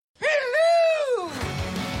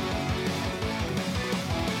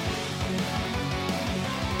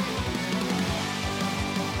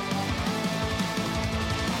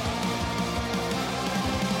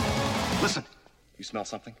smell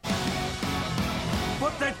something?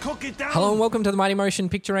 Put that cookie down. Hello and welcome to the Mighty Motion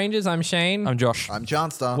Picture Rangers. I'm Shane. I'm Josh. I'm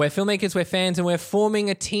Johnstar. We're filmmakers, we're fans, and we're forming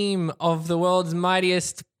a team of the world's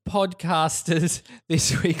mightiest podcasters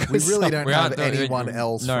this week. We really don't We have aren't- anyone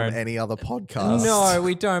else no. from any other podcast. No,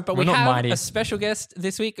 we don't. But We're we not have mighty. a special guest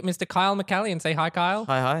this week, Mr. Kyle McCallion. Say hi, Kyle.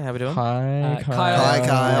 Hi, how we doing? Hi, Kyle. Hi,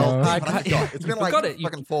 Kyle. Hi, I Kyle. forgot. It's You been like forgot it. You-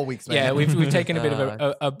 fucking 4 weeks, man. Yeah, we've taken a bit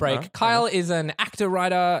of a break. no, Kyle is an actor,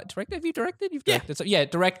 writer, director. Have you directed? You've directed. So,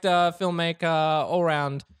 director, filmmaker, all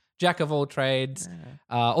round jack of all trades.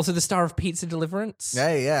 Also the star of Pizza Deliverance.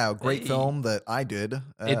 Yeah, great film that I did.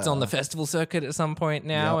 It's on the festival circuit at some point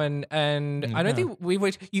now, Yep. and I don't think we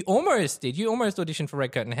were. You almost did. You almost auditioned for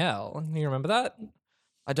Red Curtain Hell. You remember that?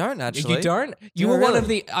 I don't actually. You don't. You No, were one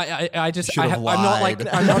really? of the. I just. Should have I'm not like.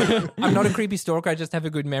 lied. I'm not a creepy stalker. I just have a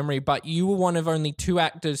good memory. But you were one of only two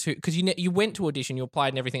actors who, because you went to audition, you applied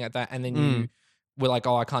and everything like that, and then you were like,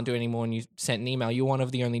 oh, I can't do it anymore, and you sent an email. You're one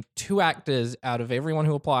of the only two actors out of everyone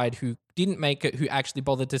who applied who didn't make it, who actually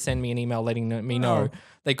bothered to send me an email letting me know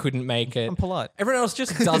they couldn't make it. I'm polite. Everyone else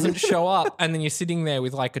just doesn't show up, and then you're sitting there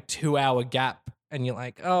with like a 2-hour gap, and you're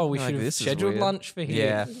like, "Oh, we Like, should have this is scheduled weird. lunch for here."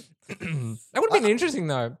 Yeah. That would have been interesting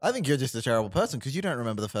though. I think you're just a terrible person because you don't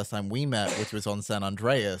remember the first time we met, which was on San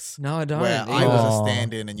Andreas. No, I don't. Where I either. was a Oh.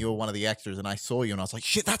 stand-in and you were one of the extras, and I saw you and I was like,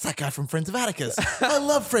 shit, that's that guy from Friends of Atticus. I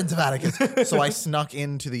love Friends of Atticus. So I snuck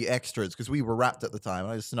into the extras because we were wrapped at the time.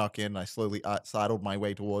 And I just snuck in and I slowly sidled my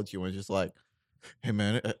way towards you and was just like, hey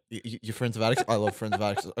man, you're Friends of Atticus? I love Friends of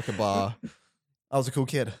Atticus. Okay, bye. I was a cool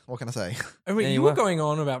kid. What can I say? I mean, Yeah, you you were were. going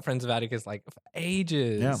on about Friends of Atticus like for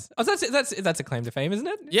ages. Yeah. Oh, that's a claim to fame, isn't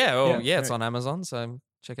it? Yeah, well, Yeah. yeah, it's on Amazon, so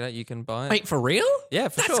check it out. You can buy it. Wait, for real? Yeah,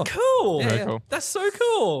 for That's sure. cool. Yeah, Very yeah. cool. That's so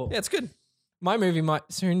cool. Yeah, it's good. My movie might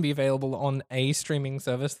soon be available on a streaming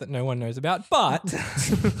service that no one knows about, but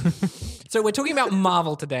so we're talking about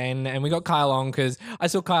Marvel today, and we got Kyle on because I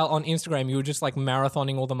saw Kyle on Instagram. You were just like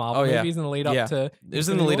marathoning all the Marvel Oh, yeah. movies in the lead up Yeah. to. It was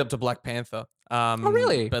in the lead up to Black Panther. Oh,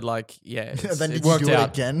 really? But like, yeah, it's, then it did you worked do it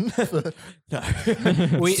out. again? No,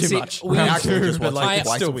 We- it's too see, much. we- I actually too, just but, watched like, it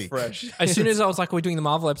twice still a week. fresh. As soon as I was like, we're doing the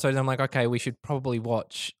Marvel episodes, I'm like, okay, we should probably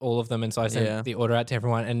watch all of them, and so I sent Yeah. the order out to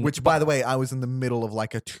everyone. And Which, by the way, I was in the middle of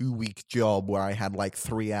like a 2-week job where I had like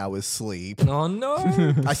 3 hours sleep. oh no.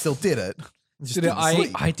 I still did it. Just Did didn't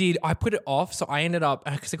sleep. I put it off, so I ended up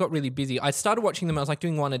because I got really busy. I started watching them. I was like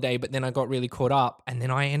doing one a day, but then I got really caught up, and then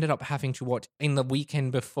I ended up having to watch in the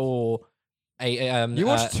weekend before. You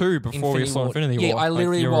watched two before you saw Infinity War. Yeah, I Like,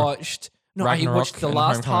 literally you were watched. No, I Ragnarok watched the and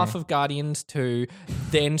last half Homecoming. of Guardians 2,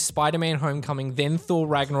 then Spider-Man Homecoming, then Thor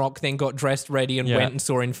Ragnarok, then got dressed ready and Yeah. went and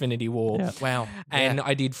saw Infinity War. Yeah. Wow. And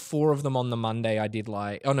I did 4 of them on the Monday. I did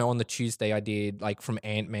on the Tuesday I did like from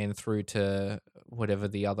Ant-Man through to whatever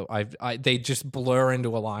the other. They just blur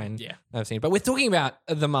into a line. Yeah. I've seen. But we're talking about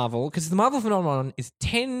the Marvel because the Marvel phenomenon is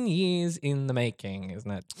 10 years in the making, isn't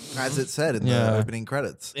it? As it said in Yeah. the opening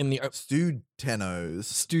credits. In the Stu Tenos.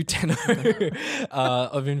 Stu Tenno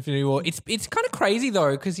of Infinity War. It's kind of crazy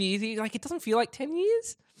though because he like it doesn't feel like 10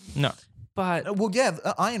 years, No. but Well, yeah,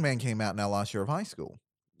 Iron Man came out now last year of high school.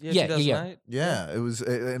 Yeah, 2008. Yeah, it was,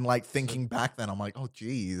 and like thinking back then, I'm like, oh,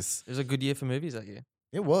 geez. It was a good year for movies that year.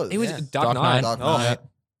 It was. it was Yeah. Dark Knight. Dark Oh,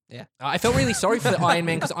 Knight. I felt really sorry for Iron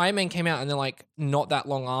Man because Iron Man came out and then like not that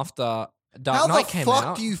long after Dark How Knight the came fuck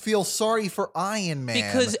out. do you feel sorry for Iron Man?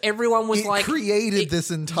 Because everyone was it like created this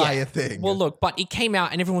yeah. entire thing. Well, look, but it came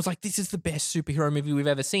out and everyone was like, "This is the best superhero movie we've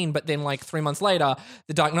ever seen." But then, like 3 months later,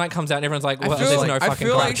 The Dark Knight comes out and everyone's like, "Well, there's no I fucking."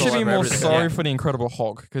 feel like cracks you should all be over more everything." sorry Yeah. for the Incredible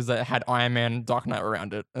Hulk because they had Iron Man, Dark Knight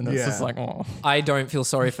around it, and it's Yeah. just like, oh, I don't feel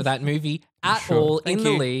sorry for that movie at Sure. all Thank in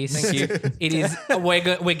the you. least. Thank you. It is.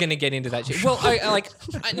 We're gonna get into that shit. Well,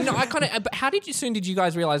 I kind of. But how soon did you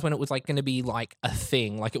guys realize when it was like going to be like a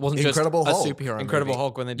thing? Like it wasn't Incredible just Hulk. a superhero. Incredible movie.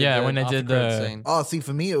 Hulk when they did Yeah, the when they after did credits the- scene. oh, see,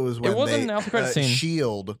 for me, it was when wasn't an after credit scene.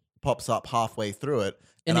 Shield pops up halfway through it,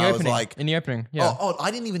 in and the I opening. was like, in the opening, yeah. oh,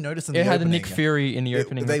 I didn't even notice in it the had opening. Nick Fury in the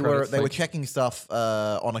opening. They were credits, they were like- checking stuff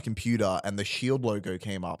on a computer, and the Shield logo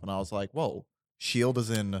came up, and I was like, whoa. Shield is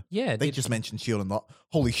in. Yeah, They they- just mentioned Shield and not.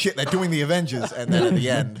 Holy shit, they're doing the Avengers, and then at the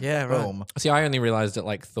end, Yeah, right. boom. See, I only realized it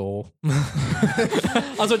like Thor.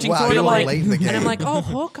 I was watching Wow, Thor and you're I'm like, late in the and I'm game. like, oh,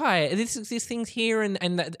 Hawkeye, this thing's here,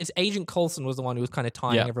 and that it's Agent Coulson was the one who was kind of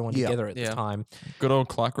tying Yeah. everyone Yeah. together at the Yeah. time. Good old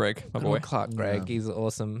Clark Gregg, my Good boy. old Clark Gregg, he's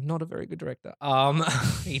awesome. Not a very good director.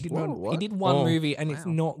 He did Whoa, not, he what? did one Oh, movie and it's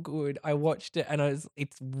wow. not good. I watched it and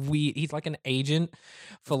it's weird. He's like an agent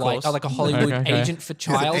for course. like a Hollywood Okay. agent for He's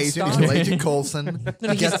an child agent, stars. he's an Agent Coulson. no,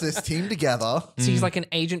 He he's- gets this team together. So he's like an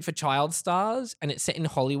agent for child stars, and it's set in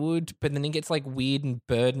Hollywood, but then it gets like weird and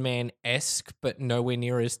Birdman-esque, but nowhere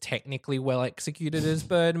near as technically well executed as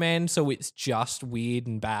Birdman. So it's just weird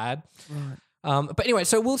and bad. But anyway,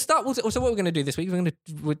 so we'll start. So what we're going to do this week, we're going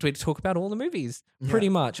to talk about all the movies, pretty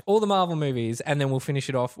much all the Marvel movies, and then we'll finish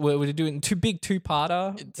it off. We're doing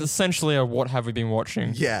two-parter. It's essentially a what have we been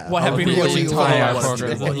watching? Yeah. What have we been really watching? long Entire one. program.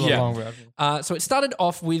 This is a Yeah. long version. So it started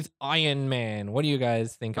off with Iron Man. What do you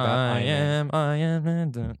guys think about Iron Man? Iron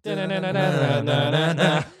Man.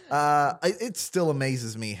 It still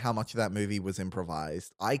amazes me how much of that movie was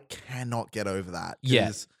improvised. I cannot get over that. Yeah.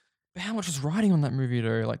 'cause But how much was riding on that movie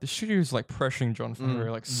though? Like the studio's like pressuring John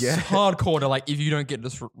Favreau, like Yeah. hardcore to like, if you don't get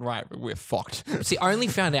this right, we're fucked. See, I only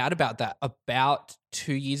found out about that about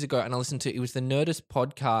 2 years ago, and I listened to it was the Nerdist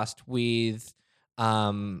podcast with,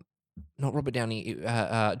 not Robert Downey,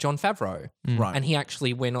 John Favreau, Right. and he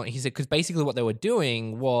actually went on. He said because basically what they were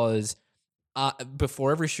doing was,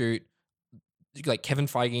 before every shoot, like Kevin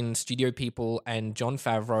Feige and studio people and John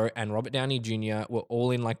Favreau and Robert Downey Jr. were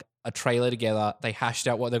all in like a trailer together. They hashed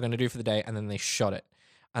out what they're going to do for the day, and then they shot it,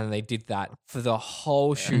 and they did that for the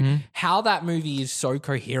whole shoot. Mhm. How that movie is so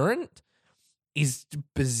coherent is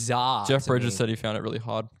bizarre. Jeff to Bridges me. said he found it really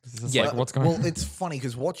hard. It's just Yeah. like, what's going on? Well, it's funny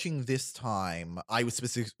because watching this time, I was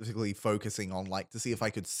specifically focusing on like to see if I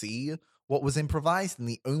could see what was improvised, and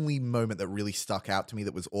the only moment that really stuck out to me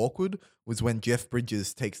that was awkward was when Jeff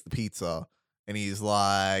Bridges takes the pizza and he's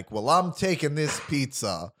like, "Well, I'm taking this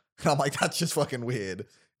pizza," and I'm like, "That's just fucking weird."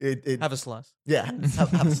 Have a slice. Yeah,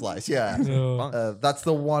 have a slice. Yeah. Fine. That's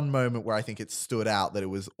the one moment where I think it stood out that it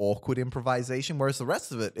was awkward improvisation, whereas the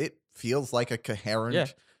rest of it feels like a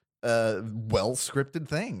coherent, well scripted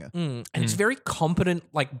thing. And it's very competent,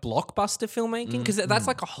 like blockbuster filmmaking, because that's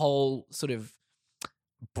like a whole sort of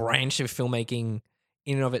branch of filmmaking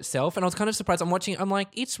in and of itself. And I was kind of surprised. I'm watching. I'm like,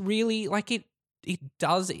 it's really like it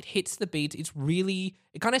hits the beat. It's really,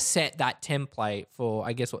 it kind of set that template for,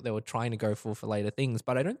 I guess, what they were trying to go for later things.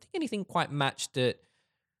 But I don't think anything quite matched it.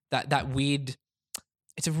 That weird.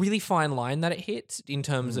 It's a really fine line that it hits in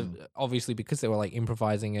terms of, obviously, because they were like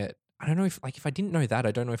improvising it. I don't know if I didn't know that,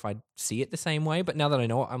 I don't know if I'd see it the same way. But now that I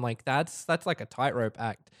know it, I'm like, that's like a tightrope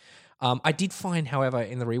act. I did find, however,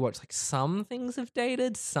 in the rewatch, like some things have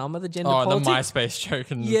dated. Some of the gender the politics, MySpace joke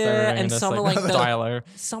and Yeah, everything, and that's some are like like the- dialogue.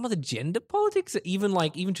 some of the gender politics, even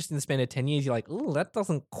just in the span of 10 years, you're like, oh, that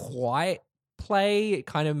doesn't quite play. It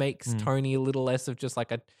kind of makes Tony a little less of just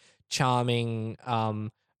like a charming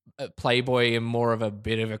playboy and more of a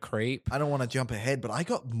bit of a creep. I don't want to jump ahead, but I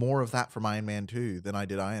got more of that from Iron Man 2 than I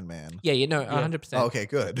did Iron Man. Yeah, 100%. Oh, okay,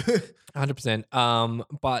 good. 100%.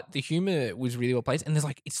 But the humor was really well placed, and there's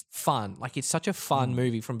like, it's fun. Like, it's such a fun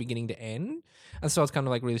movie from beginning to end. And so I was kind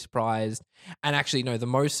of like really surprised. And actually, no, the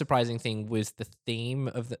most surprising thing was the theme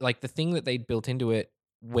of the thing that they'd built into it,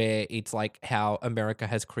 where it's like how America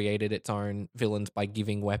has created its own villains by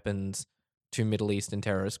giving weapons to Middle Eastern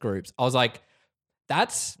terrorist groups. I was like,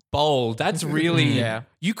 that's bold. That's really, Yeah.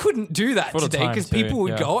 you couldn't do that For the today time because too, people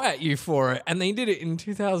would yeah. go at you for it. And they did it in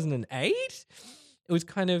 2008. It was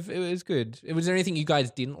good. Was there anything you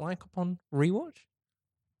guys didn't like upon rewatch?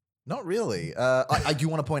 Not really. I do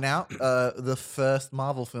want to point out the first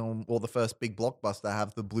Marvel film, or the first big blockbuster,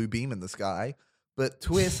 have the blue beam in the sky. But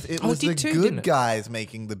twist, it Oh, it was the did too, didn't good it? guys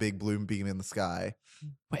making the big blue beam in the sky.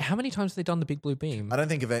 Wait, how many times have they done the big blue beam? I don't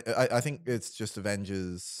think I think it's just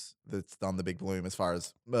Avengers that's done the big bloom as far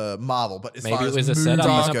as Marvel. But as Maybe far it as was a movies setup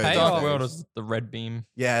Dark, and a go, payoff. Dark World is the red beam.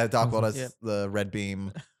 yeah, Dark World has Yeah. the red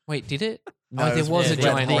beam. Wait, did it? No, Oh, it there was was a red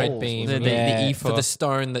giant red holes. beam. The yeah, ether. for the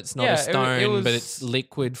stone that's not Yeah, a it stone, was- but it's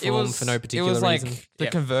liquid It form was for no particular It was like reason. the Yeah,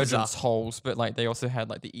 convergence bizarre. holes, but like they also had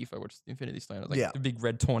like the ether, which is the Infinity Stone. It was like Yeah. the big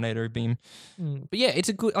red tornado beam. But yeah, it's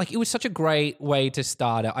a good, like, it was such a great way to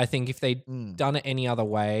start it. I think if they'd done it any other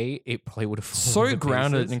way, it probably would have fallen So to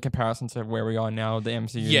grounded pieces. in comparison to where we are now, the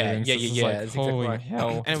MCU. Yeah, doing, yeah, so it's yeah, just yeah, like, that's exactly holy right. hell.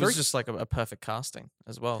 And it very- was just like a perfect casting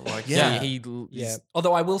as well. Like, Yeah. he Yeah.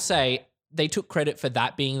 Although I will say, they took credit for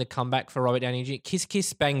that being the comeback for Robert Downey Jr. Kiss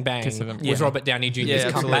Kiss Bang Bang Kiss of Him, was yeah. Robert Downey Jr.'s Yeah,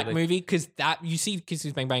 comeback absolutely. movie, because that, you see Kiss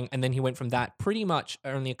Kiss Bang Bang, and then he went from that pretty much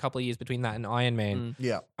only a couple of years between that and Iron Man.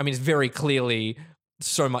 Yeah. I mean, it's very clearly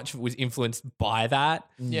so much was influenced by that.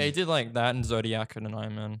 Yeah, he did like that and Zodiac and an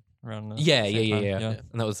Iron Man around the Yeah. same time.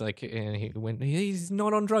 And that was like, and he went, he's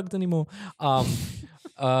not on drugs anymore.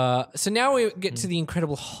 So now we get to the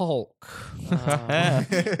Incredible Hulk,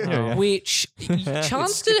 which Chancellor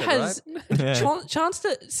skip it, has.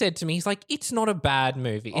 Chancellor said to me, he's like, it's not a bad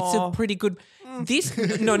movie. It's a pretty good. This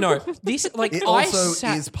this like It I also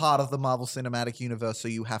sat, is part of the Marvel Cinematic Universe, so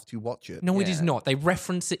you have to watch it. No, it is Yeah. not. They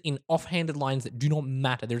reference it in offhanded lines that do not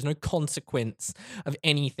matter. There's no consequence of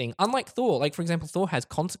anything. Unlike Thor, like for example, Thor has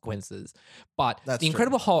consequences, but That's the true.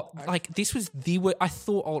 Incredible Hulk, like this was I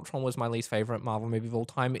thought Ultron was my least favorite Marvel movie of all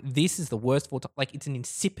time. This is the worst of all time. Like, it's an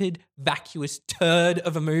insipid, vacuous turd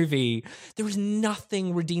of a movie. There is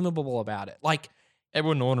nothing redeemable about it. Like,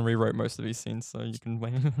 Edward Norton rewrote most of these scenes, so you can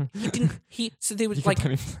blame. so there was You can like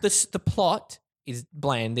blame him. the plot is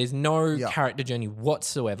bland. There's no Yeah. character journey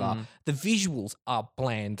whatsoever. Mm. The visuals are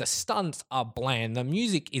bland. The stunts are bland. The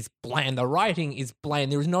music is bland. The writing is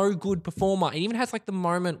bland. There is no good performer. It even has like the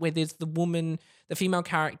moment where there's the woman, the female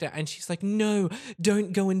character, and she's like, no,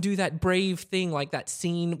 don't go and do that brave thing. Like that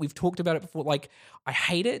scene, we've talked about it before. Like, I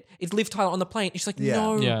hate it. It's Liv Tyler on the plane. She's like, Yeah.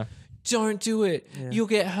 no. Yeah. Don't do it. You'll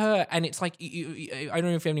get hurt. And it's like, I don't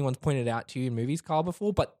know if anyone's pointed it out to you in movies, Carl,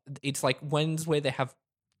 before, but it's like ones where they have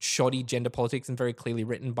shoddy gender politics and very clearly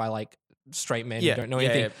written by like straight men who don't know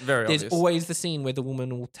anything. very There's obvious. always the scene where the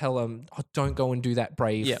woman will tell them, oh, don't go and do that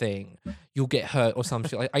brave thing. You'll get hurt or some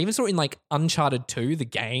shit. Like, I even saw it in like Uncharted 2, the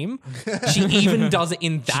game. She even does it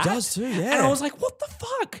in that. She does too, yeah. And I was like, what the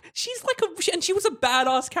fuck? She's like and she was a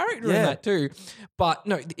badass character in Yeah. that too. But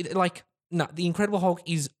no, the Incredible Hulk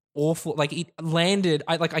is awful. Like, it landed.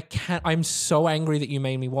 I'm so angry that you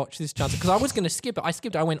made me watch this, Johnson, because I was going to skip it. I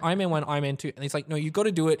skipped it. I went Iron Man 1, Iron Man 2, and he's like, no, you got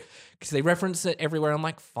to do it because they reference it everywhere. I'm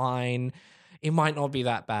like, fine. It might not be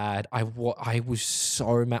that bad. I was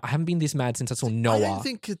so mad. I haven't been this mad since I saw Noah. I don't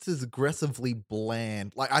think it's as aggressively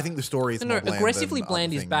bland. Like, I think the story is No, more bland aggressively than bland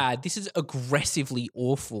other is things. bad. This is aggressively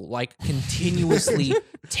awful. Like, continuously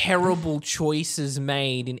terrible choices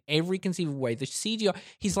made in every conceivable way. The CGI,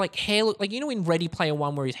 his like hair, like, you know, in Ready Player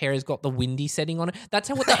One where his hair has got the windy setting on it. That's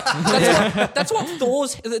what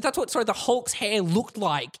the Hulk's hair looked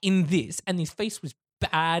like in this, and his face was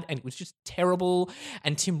bad, and it was just terrible.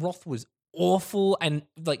 And Tim Roth was awful, and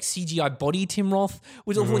like CGI body Tim Roth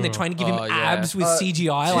was awful when they're trying to give him Oh, yeah. abs with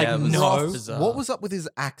CGI. Like, yeah, it was no. bizarre. What was up with his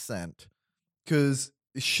accent? Because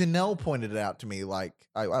Chanel pointed it out to me. Like,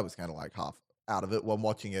 I was kind of like half out of it when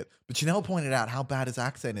watching it, but Chanel pointed out how bad his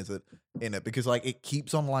accent is in it because like it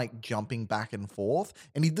keeps on like jumping back and forth.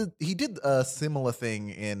 And he did a similar thing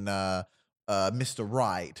in Mr.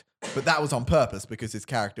 Right, but that was on purpose because his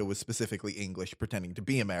character was specifically English, pretending to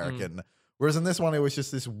be American. Whereas in this one, it was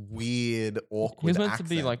just this weird, He awkward was meant accent.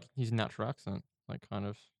 to be like his natural accent, like kind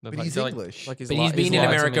of. But like, he's they're, like, English. Like his But li- he's his been in lie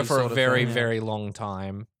to America me for a sort of very, thing. very long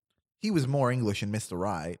time. He was more English in Mr.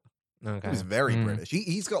 Right. Okay. He was very British.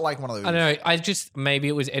 He's got like one of those. I don't know. Maybe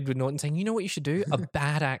it was Edward Norton saying, you know what you should do? A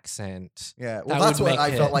bad accent. Yeah, well, That that's would what make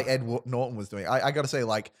I felt it- like Ed Norton was doing. I got to say,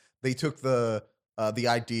 like, they took the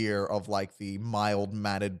idea of like the mild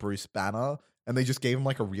mannered Bruce Banner, and they just gave him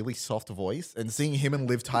like a really soft voice. And seeing him and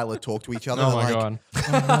Liv Tyler talk to each other, Oh they're my like,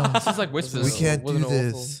 god! This is like whispers. we can't do Wasn't awful.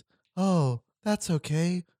 this. Oh, that's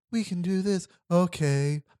okay. We can do this.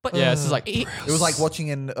 Okay. But Yeah, this is like it It was like watching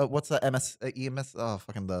in what's that EMS? Oh,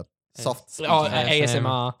 fucking the soft oh, speaking.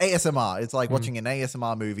 ASMR. ASMR. It's like watching an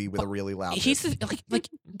ASMR movie with a really loud. He's bit. like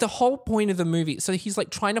the whole point of the movie. So he's like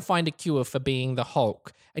trying to find a cure for being the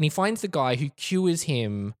Hulk, and he finds the guy who cures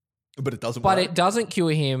him, But it doesn't. but work. it doesn't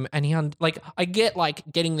cure him. And I get like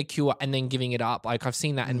getting the cure and then giving it up. Like, I've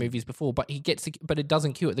seen that in movies before. But but it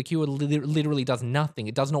doesn't cure it. The cure literally does nothing.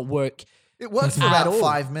 It does not work. It works for At about all.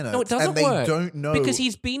 5 minutes. No, it doesn't and they work. don't know Because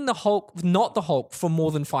he's been the Hulk, not the Hulk, for more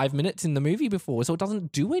than 5 minutes in the movie before, so it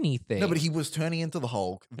doesn't do anything. No, but he was turning into the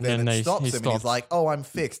Hulk. Then then it he stops him, and stops. he's like, "Oh, I'm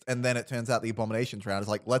fixed." And then it turns out the Abomination's round. It's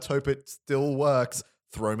like, let's hope it still works.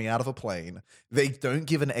 Throw me out of a plane. They don't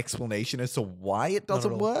give an explanation as to why it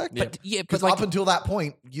doesn't work. But yeah, Because but like, up until that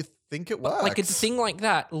point, you think it works. like a thing like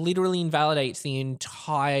that literally invalidates the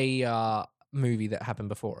entire movie that happened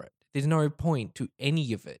before it. There's no point to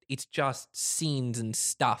any of it. It's just scenes and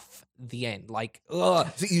stuff. The end. Like, ugh.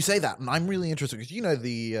 So you say that, and I'm really interested because you know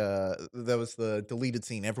there was the deleted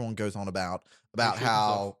scene everyone goes on about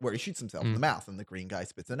how where he shoots himself in the mouth and the green guy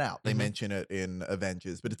spits it out. They mention it in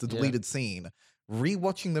Avengers, but it's a deleted scene.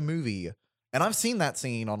 Rewatching the movie, and I've seen that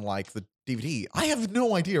scene on like the DVD. I have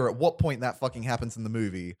no idea at what point that fucking happens in the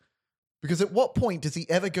movie. Because at what point does he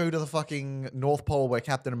ever go to the fucking North Pole where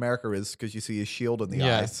Captain America is? Because you see his shield on the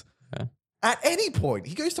Yeah. ice. Yeah. At any point,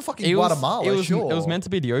 he goes to fucking It was, Guatemala. it was, sure. it was meant to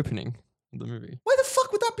be the opening of the movie. Why the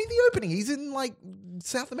fuck would that be the opening? He's in like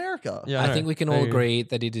South America. Yeah, I know. think we can all They- agree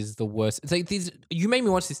that it is the worst. It's like you made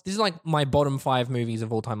me watch this. This is like my bottom 5 movies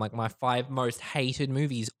of all time, like my 5 most hated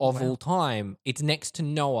movies of all time. It's next to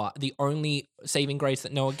Noah. The only saving grace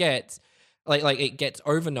that Noah gets, like it gets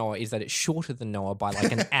over Noah, is that it's shorter than Noah by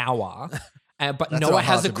like an hour. But That's Noah not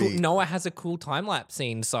has hard a to cool beat. Noah has a cool time lapse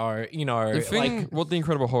scene. So you know, The thing, like, what the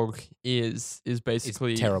Incredible Hulk is it's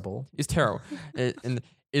basically terrible. It's terrible, and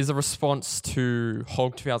is a response to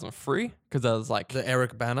Hulk 2003 because there's like The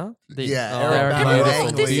Eric Banner. Yeah, Oh, Eric Banner, beautiful,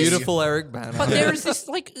 like, this is- beautiful Eric Banner. But there's this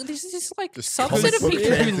like Just subset comic of book people who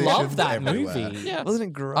transitions love that everywhere. movie. yeah. wasn't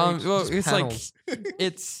it great? Well, Just it's panels. like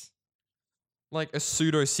it's like a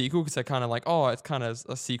pseudo sequel because they're kind of like, oh, it's kind of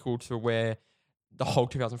a sequel to where the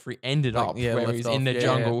Hulk 2003 ended Like, up, yeah, where left he's off. in the Yeah, yeah.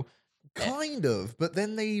 jungle. Kind of, but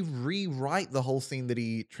then they rewrite the whole scene that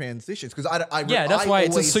he transitions because I Yeah, that's why it's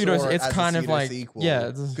a always pseudo- saw it it's as a kind of like- pseudo-sequel yeah,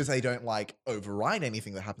 it's- because they don't like override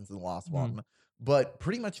anything that happens in the last one. But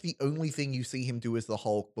pretty much the only thing you see him do as the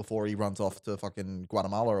Hulk before he runs off to fucking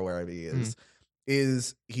Guatemala or wherever he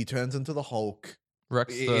is he turns into the Hulk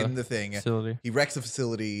Wrecks in the the thing. facility. He wrecks a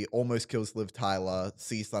facility, almost kills Liv Tyler,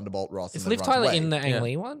 sees Thunderbolt Ross. Is and then Liv runs Tyler away. in the Ang Yeah.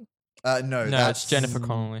 Lee one? No, No, that's it's Jennifer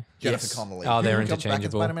Connelly. Jennifer Yes. Connelly. Oh, they're who comes back in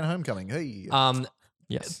interchangeable. Spider-Man: Homecoming. Hey.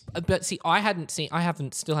 Yes. But see, I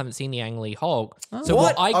still haven't seen the Ang Lee Hulk. Oh. So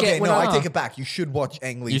what I get okay, when no, I I take it back. You should watch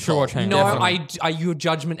Ang Lee. You should watch Ang no, Definitely. your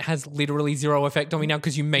judgment has literally zero effect on me now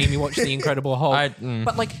because you made me watch The Incredible Hulk.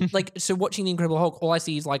 But so watching The Incredible Hulk, all I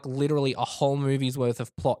see is like literally a whole movie's worth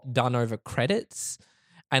of plot done over credits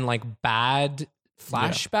and like bad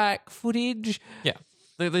flashback footage. Yeah.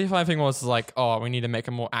 The funny thing was like, oh, we need to make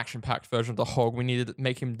a more action-packed version of the Hulk. We needed to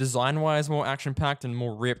make him design-wise more action-packed and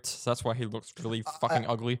more ripped. So that's why he looks really fucking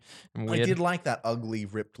ugly and I weird. did like that ugly,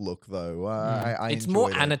 ripped look, though. I It's more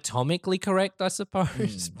enjoyed it. anatomically correct, I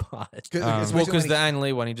suppose. But Especially Well, when because he- the Ang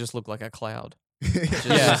Lee one, he just looked like a cloud.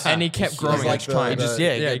 Yeah, and he kept growing like each the- time. the-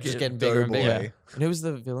 Just, just getting bigger and bigger. Doughboy. Yeah. And who was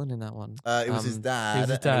the villain in that one? It was his dad. his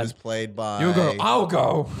And dad. it was played by. You'll go, I'll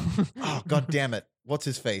go. Oh god damn it! What's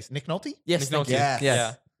his face? Nick Nolte? Yes, Nick thank Nolte. you. Yes.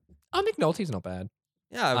 Yes. oh, Nick Nolte's not bad.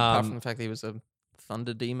 Yeah, apart Um, from the fact that he was a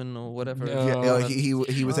thunder demon or whatever. No. Yeah, he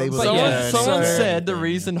was able to. But yeah, Someone so- said the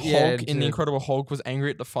reason Hulk Yeah, in The dude. Incredible Hulk was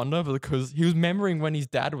angry at the Thunder because he was remembering when his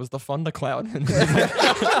dad was the Thunder Cloud. No,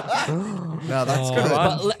 that's Oh, good.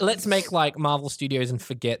 but let's make like Marvel Studios and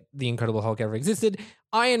forget The Incredible Hulk ever existed.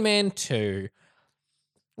 Iron Man 2.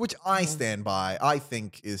 Which I stand by. I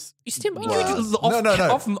think is. You stand by? worst. Off- No.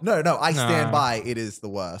 I stand No. by. It is the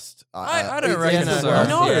worst. I don't it's reckon the so. worst.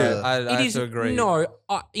 No. Yeah. I It have is to agree. no.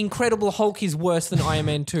 Incredible Hulk is worse than Iron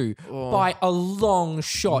Man 2 by a long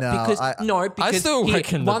shot. No, because still here,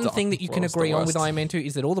 reckon the one Dark thing that you can World's the agree on with worst. Iron Man 2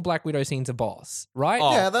 is that all the Black Widow scenes are boss, right?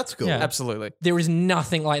 Oh. Yeah, that's cool. Yeah. Absolutely. There is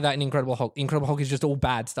nothing like that in Incredible Hulk. Incredible Hulk is just all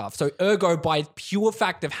bad stuff. So ergo, by pure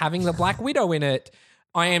fact of having the Black Widow in it,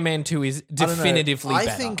 Iron Man 2 is I don't know. definitively I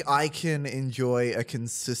better. think I can enjoy a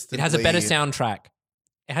consistent. It has a better soundtrack.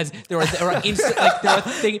 It has there are instant like there are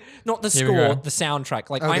things, not the Here we score, go. the soundtrack.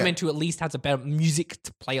 Like Okay. Iron Man 2 at least has a better music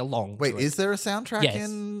to play along. Wait, to it. is there a soundtrack Yes.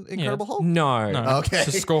 in Incredible Hulk? No. No, Okay.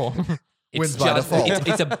 it's a score. Wins It's by just default.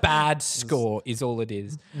 it's a bad score is all it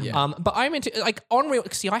is. Yeah. But Iron Man 2 like on real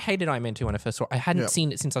see I hated Iron Man 2 when I first saw it. I hadn't Yeah.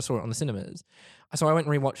 seen it since I saw it on the cinemas. So I went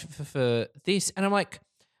and rewatched it for this and I'm like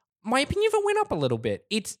my opinion of it went up a little bit.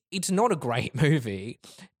 It's not a great movie.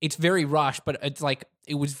 It's very rushed, but it's like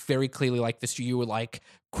it was very clearly like the studio were like,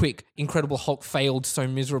 quick, Incredible Hulk failed so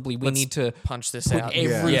miserably. We Let's need to punch this put out.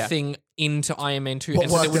 everything into Iron Man 2. What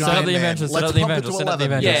And so there worked was in set up Iron the Man? Avengers, set Let's up the pump it Avengers, to set up the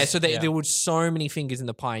 11. Avengers. yeah, so there were so many fingers in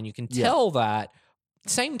the pie, and you can tell that.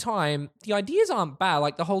 Same time, the ideas aren't bad.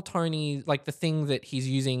 Like the whole Tony, like the thing that he's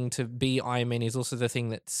using to be Iron Man is also the thing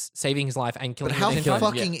that's saving his life and killing But him. how at the same time.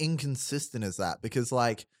 fucking inconsistent is that? Because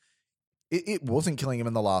like, it wasn't killing him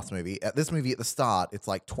in the last movie. At this movie, at the start, it's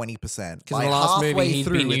like 20%. 'Cause in Like the last movie, halfway he'd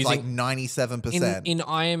through, been it's like using- 97%. In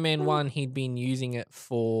Iron Man 1, he'd been using it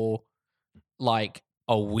for like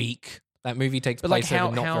a week. That movie takes But like place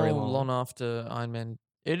over not how very long after Iron Man?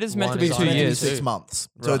 It is meant One to be is 2 Iron It's Man years. 6 months.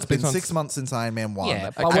 So Right. it's been 6 6 months since Iron Man 1.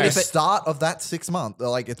 Yeah, but At what the if it- start of that 6 month,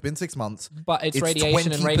 like it's been 6 months. But it's It's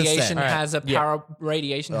radiation, and 20%. radiation Alright, has a yeah.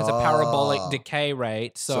 radiation has a parabolic Ah. decay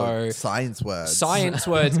rate. So, Science words. science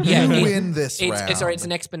words, yeah, You it- win this it's round. sorry, it's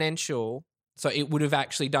an exponential. So it would have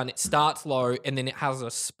actually done. It starts low and then it has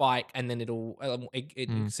a spike and then it'll.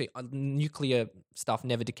 See, nuclear stuff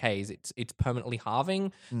never decays. It's permanently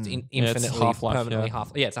halving. It's Yeah, it's infinitely half-life, permanently yeah.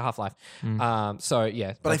 half. Yeah, it's a half life. So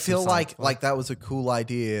yeah, But I that's some feel science work. like that was a cool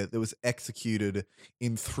idea that was executed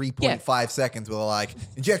in 3.5 seconds. Where they're like,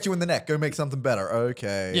 inject you in the neck, go make something better.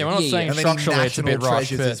 Okay. Yeah, we're not Yeah, saying and then he structurally it's a national bit rushed,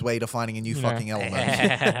 treasures but his way to finding a new know. fucking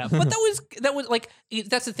element. but that was like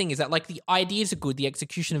that's the thing is that like the ideas are good, the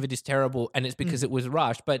execution of it is terrible, and it's because it was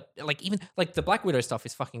rushed. But like even like the Black Widow stuff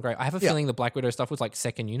is fucking great. I have a feeling the Black Widow stuff was like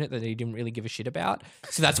second unit that he didn't really give a shit about.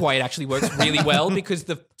 So that's why it actually works really well because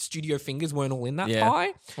the studio fingers weren't all in that Yeah.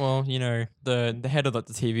 pie. Well, you know, the head of like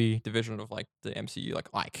the TV division of like the MCU, like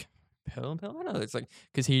Ike Perlmutter, I don't know. It's like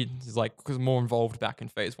because he's like was more involved back in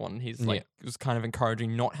Phase 1. He's like was kind of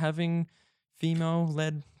encouraging not having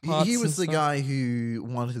female-led parts. He and was the stuff. guy who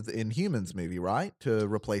wanted the Inhumans movie, right? To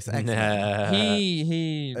replace X-Men. Nah.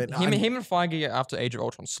 Him and and Feige after Age of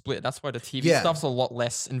Ultron split. That's why the TV Yeah. stuff's a lot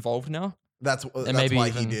less involved now. That's maybe why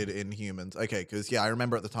even- he did Inhumans. Okay, because I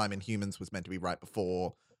remember at the time Inhumans was meant to be right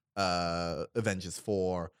before Avengers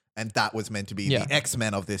 4, and that was meant to be Yeah. the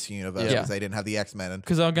X-Men of this universe Yeah. because they didn't have the X-Men. And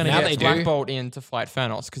Because they're going to Now get they do. Black Bolt in to fight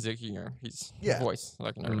Thanos because his Yeah. voice,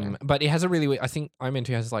 like and everything. But it has a really weak, I think Iron Man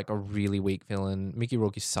 2 has like a really weak villain. Mickey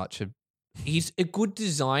Rourke is he's a good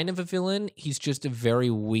design of a villain. He's just a very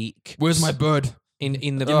weak. Where's my bird?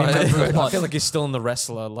 in the Oh, I plot. feel like he's still in the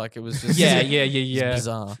wrestler. Like it was just Yeah. it's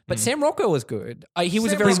bizarre. But Sam Rockwell was good. He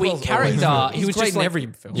was a Sam very Rockwell's weak always character. good. He He's was great just in like, every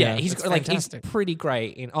film. Yeah, Yeah, he's it's like fantastic. he's pretty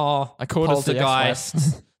great in I called us the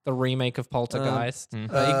Poltergeist, the remake of Poltergeist. He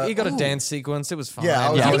got a ooh. dance sequence. It was fine. Yeah,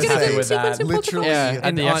 I was I gonna was say, happy did he with get a dance that. sequence in Literally, Yeah, At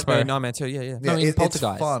and the Iron expo. Man 2. Yeah. No, in it's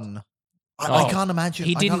Poltergeist. fun. I Oh. can't imagine.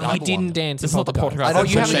 He I didn't. can't He remember didn't one. dance. It's in not the Poltergeist.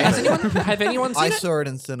 Poltergeist. Oh, you haven't? Shame. Has anyone? Have anyone seen I it? saw it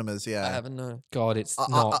in cinemas. I Yeah, haven't known. God, it's I-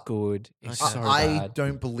 not good. It's so I bad.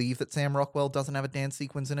 don't believe that Sam Rockwell doesn't have a dance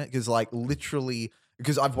sequence in it because, like, literally,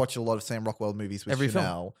 because I've watched a lot of Sam Rockwell movies with Every film.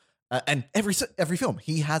 Chanel. And every film,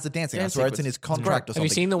 he has a dancing. I Dance swear it's in sequence. his contract or Have you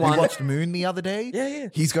something. seen the We one- watched Moon the other day. Yeah.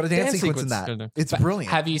 He's got a dance, Dance sequence in sequence. that. It's But brilliant.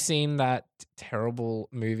 Have you seen that terrible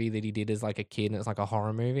movie that he did as like a kid and it's like a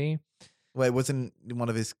horror movie? Wait, wasn't one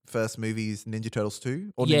of his first movies Ninja Turtles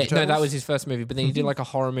 2? Or Yeah, Ninja no, that Turtles? was his first movie. But then he did like a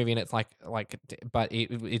horror movie, and it's but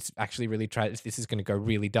it's actually really tragic. This is going to go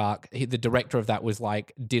really dark. The director of that was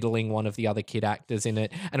like diddling one of the other kid actors in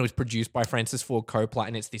it, and it was produced by Francis Ford Coppola,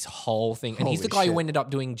 and it's this whole thing. And he's the Holy guy who shit. ended up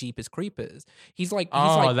doing Jeepers Creepers. He's like,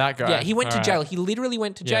 That guy. Yeah, he went to Alright. jail. He literally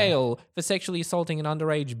went to Yeah. jail for sexually assaulting an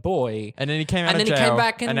underage boy. And then he came out And of then he jail, came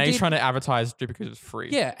back and now he's did- trying to advertise just because it's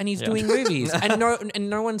free. Yeah, and he's Yeah. doing movies, and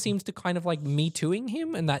no one seems to kind of like Me Tooing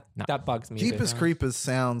him, and that bugs me. a bit. Jeepers Creepers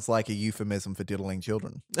sounds like a euphemism for diddling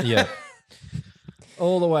children. Yeah.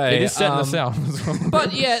 All the way. It is set in the south as well.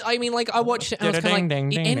 But yeah, I mean, like I watched it and I was kind of like,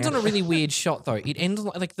 Ding, it ding, ends ding. on a really weird shot though. It ends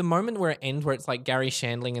like the moment where it ends, where it's like Gary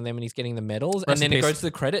Shandling and them, and he's getting the medals, and Rest then in it peace. goes to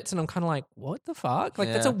the credits, and I'm kind of like, what the fuck? Like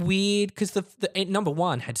that's a Yeah. weird because the number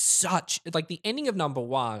one had such like the ending of number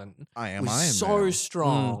one I am was Iron so Man.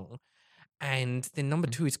 strong. And then number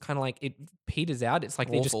two is kind of like it peters out. It's like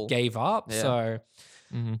they Awful. just gave up. Yeah. So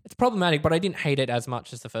Mhm. it's problematic, but I didn't hate it as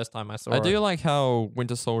much as the first time I saw I it. do like how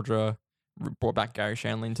Winter Soldier brought back Gary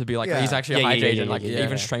Shandling to be like, Yeah. he's actually a Yeah, Hydra yeah, agent. yeah, Like, yeah.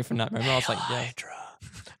 even strengthened that moment. I was like,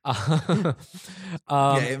 yes.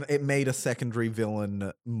 Um, It made a secondary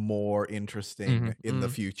villain more interesting in the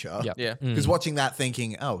future. Yep. Yeah. Because mm. watching that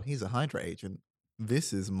thinking, oh, he's a Hydra agent.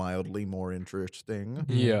 This is mildly more interesting.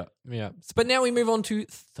 Yeah, yeah. But now we move on to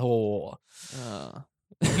Thor. Uh,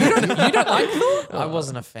 You don't like Thor? I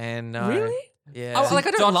wasn't a fan. No. Really? Yeah. Oh, like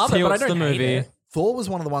I don't Dodge love it, but I tilts don't the hate movie. it. Thor was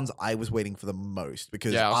one of the ones I was waiting for the most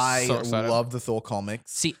because Yeah, I was so excited. love the Thor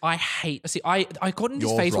comics. See, I got in this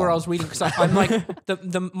You're phase where I wrong. was reading because I'm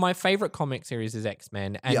like my favorite comic series is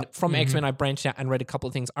X-Men, and Yeah. from X-Men I branched out and read a couple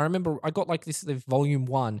of things. I remember I got like this volume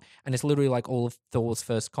 1, and it's literally like all of Thor's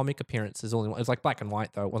first comic appearances. All in one. It was like black and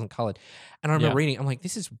white though; it wasn't colored. And I remember Yeah. reading, I'm like,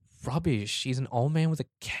 this is rubbish. He's an old man with a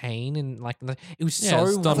cane, and like it was Yeah,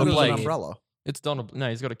 it's so Donald Thor's weird. an Blake. umbrella. It's Donald. No,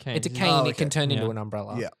 he's got a cane. It's a He's- cane. Oh, It can okay. turn into Yeah. an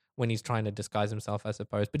umbrella. Yeah. When he's trying to disguise himself, I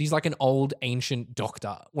suppose. But he's like an old ancient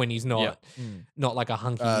doctor when he's not not like a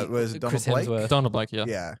hunky Was it Chris Donald Blake? Hemsworth. Donald Blake, yeah.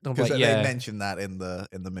 Yeah, Donald because Blake, they yeah. mentioned that in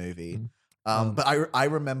the movie. Mm. But I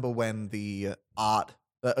remember when the art,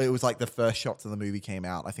 it was like the first shots of the movie came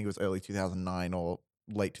out. I think it was early 2009 or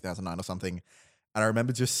late 2009 or something. And I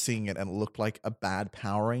remember just seeing it, and it looked like a bad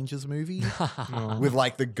Power Rangers movie with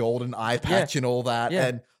like the golden eye patch and all that. Yeah.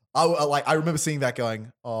 And I remember seeing that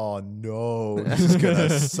going, oh no, this is gonna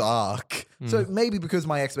suck. So maybe because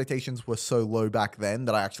my expectations were so low back then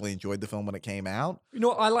that I actually enjoyed the film when it came out. You know,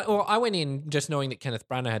 I went in just knowing that Kenneth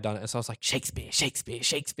Branagh had done it, and so I was like,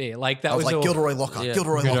 Shakespeare. Like that I was like all. Gilderoy Lockhart, Yeah.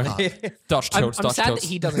 Gilderoy Lockhart. Dutch I'm tilts, Dutch sad tilts. that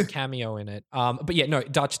he doesn't cameo in it. But yeah, no,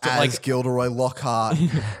 Dutch As like Gilderoy Lockhart,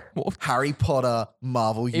 Harry Potter,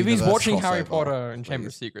 Marvel If Universe he's watching Harry crossover, Potter and Chamber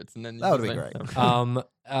of please. Secrets, and then That would he's be like-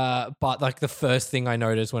 great. but like the first thing I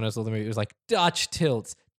noticed when I saw the movie was like Dutch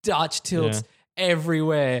tilts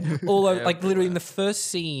everywhere. All over, like literally in the first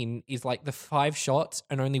scene is like the 5 shots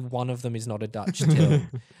and only one of them is not a Dutch tilt.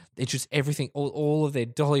 It's just everything. All of their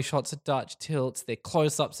dolly shots are Dutch tilts. Their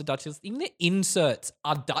close-ups are Dutch tilts. Even their inserts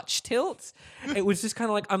are Dutch tilts. It was just kind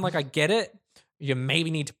of like, I'm like, I get it. You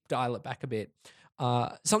maybe need to dial it back a bit.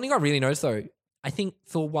 Something I really noticed though, I think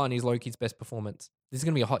Thor 1 is Loki's best performance. This is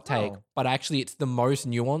going to be a hot take, but actually it's the most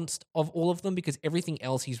nuanced of all of them because everything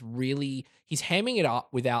else he's hamming it up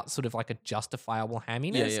without sort of like a justifiable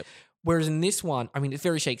hamminess. Yeah. Whereas in this one, I mean, it's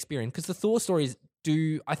very Shakespearean because the Thor stories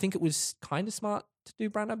I think it was kind of smart to do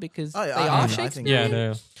Branagh because Oh, they yeah, I are think- Shakespearean.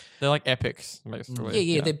 Yeah, they're like epics. Basically.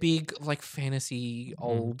 Yeah, they're big, like fantasy,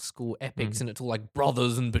 old school epics, and it's all like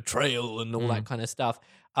brothers and betrayal and all that kind of stuff.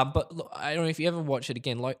 But look, I don't know if you ever watch it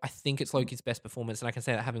again. I think it's Loki's best performance, and I can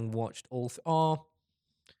say that having watched all.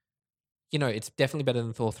 It's definitely better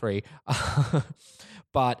than Thor 3.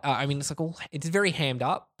 But I mean, it's very hammed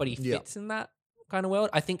up, but he Yeah. fits in that kind of world.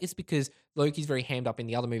 I think it's because Loki's very hammed up in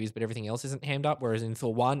the other movies, but everything else isn't hammed up. Whereas in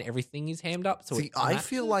Thor 1, everything is hammed up. So See, it I matches.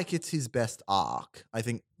 feel like it's his best arc. I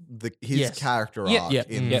think his Yes. character Yeah, arc yeah,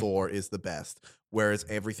 in yeah. Thor is the best, whereas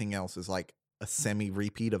everything else is like a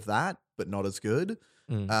semi-repeat of that, but not as good.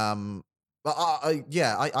 Mm. But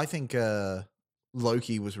I think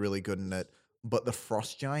Loki was really good in it, but the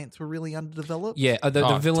Frost Giants were really underdeveloped. Yeah, the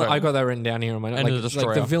Oh, villain. I totally. got that written down here on my note. And the Like the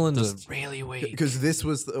Destroyer. villains Just- are really weak. Because this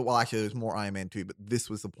was actually it was more Iron Man 2, but this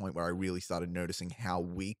was the point where I really started noticing how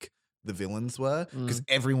weak the villains were because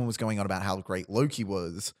everyone was going on about how great Loki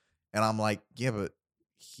was, and I'm like, yeah, but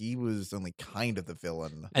he was only kind of the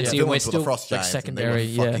villain. And The see, villains we're were still- the Frost like, Giants, and they were secondary,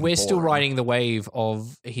 yeah. fucking We're still boring. riding the wave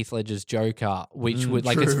of Heath Ledger's Joker, which would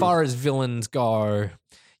like as true. far as villains go,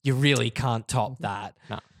 you really can't top that.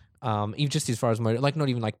 No. Even just as far as like not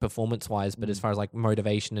even like performance wise, but as far as like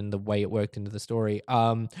motivation and the way it worked into the story.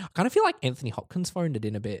 I kind of feel like Anthony Hopkins phoned it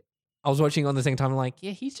in a bit. I was watching on the same time, I'm like, yeah,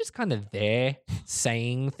 he's just kind of there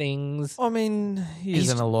saying things. I mean, he's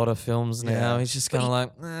He's- in a lot of films now. Yeah. He's just But kind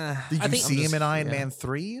of he- like, Did I you think- see I'm him just- in Iron yeah. Man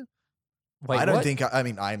 3? Wait, I don't what? think. I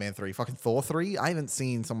mean, Iron Man 3, fucking Thor 3. I haven't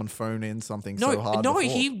seen someone phone in something so No, hard. no, before.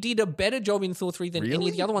 he did a better job in Thor 3 than any of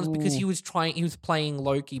Really? the other ones because Ooh. he was playing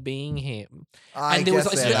Loki being him. I And there was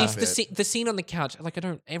guess it's that's it. the scene on the couch. Like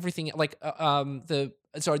everything like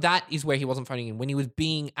that is where he wasn't phoning in when he was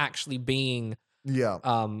actually being Yeah.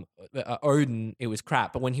 Odin. It was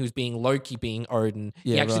crap, but when he was being Loki, being Odin,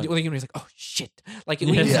 he Yeah, actually right. like, he was like, oh shit! Like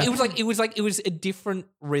Yeah. it was a different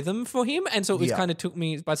rhythm for him, and so it was Yeah. kind of took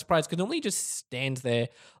me by surprise because normally he just stands there,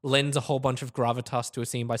 lends a whole bunch of gravitas to a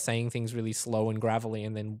scene by saying things really slow and gravelly,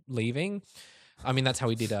 and then leaving. I mean, that's how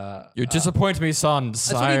he did. You disappoint me, sons.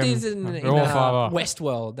 That's what he did in your father.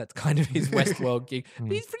 Westworld. That's kind of his Westworld gig.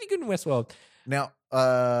 But he's pretty good in Westworld. Now,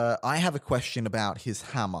 I have a question about his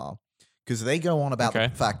hammer because they go on about Okay.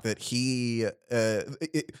 the fact that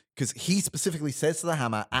because he specifically says to the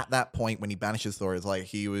hammer at that point when he banishes Thor, is like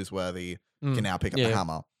he was worthy, can now pick up the Yeah.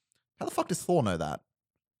 hammer. How the fuck does Thor know that?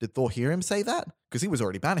 Did Thor hear him say that? Because he was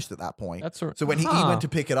already banished at that point. That's right. So when he Huh. went to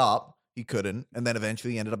pick it up, he couldn't, and then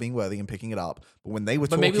eventually he ended up being worthy and picking it up. But when they were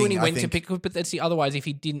But talking, maybe when he I went think, to pick it, but that's the otherwise, if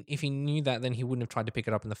he knew that, then he wouldn't have tried to pick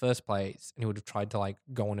it up in the first place, and he would have tried to like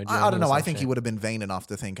go on a journey. I don't or know. I some think he shit. would have been vain enough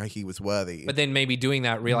to think he was worthy. But then maybe doing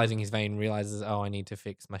that, realizing he's vain, realizes, oh, I need to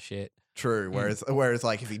fix my shit. True. Whereas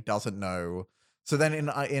like if he doesn't know, so then in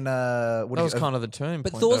what that do was you, kind of the turning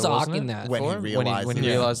But point. Thor's though, arc wasn't in it, that- When he for him? realized when it. he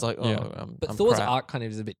Yeah. realized like, oh, Yeah. But I'm Thor's crap. arc kind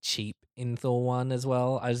of is a bit cheap in Thor 1 as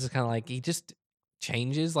well. I was just kind of like, he just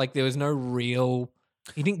changes. Like there was no real.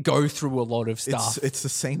 He didn't go through a lot of stuff. It's the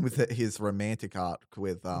same with his romantic arc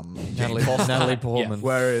with Jane Natalie, Foster, Natalie Portman.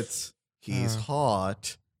 where it's he's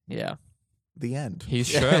hot. Yeah. The end. He's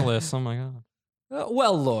shirtless. Oh my god.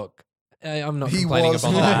 Well, look, I'm not He complaining was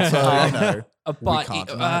about hot, that. so you know. But can't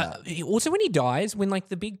deny that. also when he dies, when like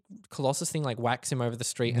the big Colossus thing like whacks him over the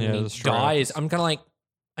street and Yeah, then the he straight dies, up. I'm kind of like,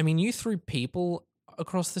 I mean, you threw people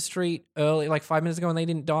across the street early, like 5 minutes ago, and they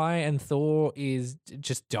didn't die, and Thor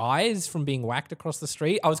just dies from being whacked across the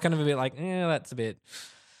street. I was kind of a bit like, that's a bit.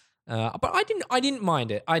 But I didn't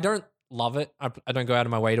mind it. I don't love it. I don't go out of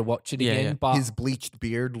my way to watch it Yeah, again. yeah. But His bleached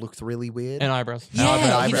beard looked really weird. And eyebrows.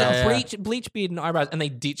 yeah, he's eyebrows. got bleach beard and eyebrows, and they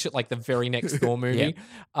ditch it like the very next Thor movie.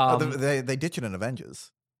 Oh, they ditch it in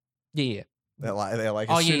Avengers. Yeah, They're like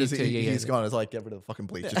Oh, as yeah, soon as you too, yeah, he's yeah. gone, it's like get rid of the fucking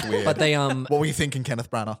bleach. It's weird. but they what were you thinking, Kenneth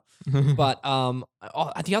Branagh? But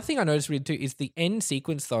the other thing I noticed really too is the end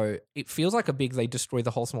sequence. Though it feels like they destroy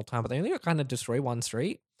the whole small town, but they only kind of destroy one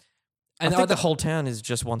street. I think the whole town is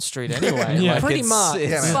just one street anyway. Yeah. Like, pretty it's- much.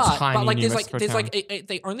 it's- man. But Tiny like New there's Mexico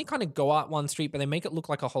they only kind of go out one street, but they make it look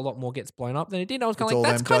like a whole lot more gets blown up than it did. I was kind It's of all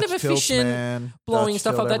like, that's them kind of Dutch tilts, efficient. man. Blowing Dutch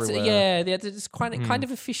stuff tilt up. That's everywhere. it's kind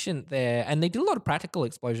of efficient there, and they did a lot of practical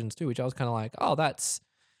explosions too, which I was kind of like, oh, that's.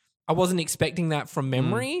 I wasn't expecting that from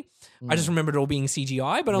memory. I just remembered it all being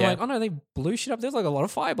CGI, but I'm Yeah. like, oh no, they blew shit up. There's like a lot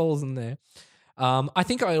of fireballs in there. I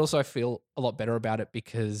think I also feel a lot better about it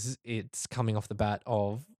because it's coming off the bat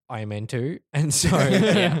of Iron Man 2. And so,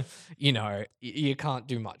 yeah, you can't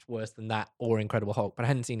do much worse than that or Incredible Hulk. But I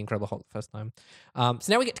hadn't seen Incredible Hulk the first time. So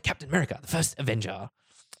now we get to Captain America, the first Avenger.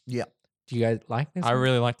 Yeah. Do you guys like this? I one?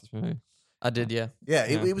 really like this movie. I did, yeah. Yeah,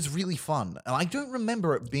 Yeah. it was really fun, and I don't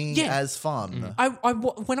remember it being Yeah. as fun.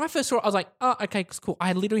 When I first saw it, I was like, oh, okay, it's cool.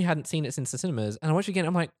 I literally hadn't seen it since the cinemas, and I watched it again.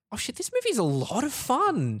 I'm like, oh shit, this movie is a lot of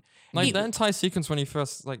fun. Like It- that entire sequence when he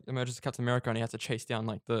first like emerges as Captain America and he has to chase down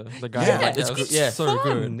like the guy. Yeah, like, it's it was good. Yeah. so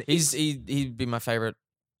fun. good. He'd be my favorite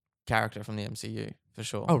character from the MCU for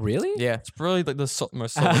sure. Oh really? Yeah. It's really like the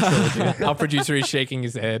most solid trilogy. Our producer is shaking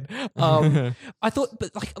his head. I thought,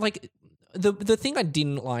 but like the thing I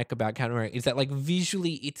didn't like about Captain America is that like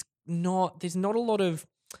visually, it's not. There's not a lot of.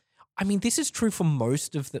 I mean, this is true for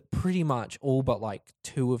most of the, pretty much all but like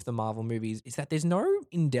 2 of the Marvel movies. Is that there's no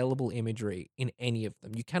indelible imagery in any of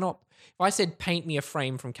them. You cannot. If I said paint me a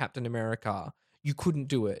frame from Captain America, you couldn't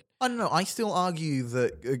do it. I don't know. I still argue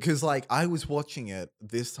that because, like, I was watching it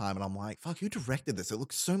this time, and I'm like, "Fuck, who directed this? It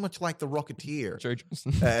looks so much like The Rocketeer." Joe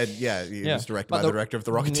Johnson. And yeah, it Yeah. was directed But by the director of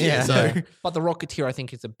The Rocketeer. Yeah. So But The Rocketeer, I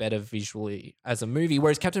think, is a better visually as a movie.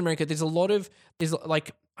 Whereas Captain America, there's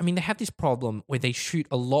like, I mean, they have this problem where they shoot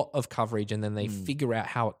a lot of coverage and then they figure out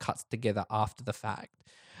how it cuts together after the fact.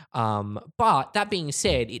 But that being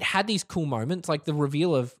said, it had these cool moments, like the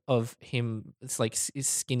reveal of him. It's like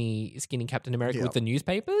skinny Captain America Yeah. with the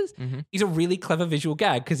newspapers. Mhm. Is a really clever visual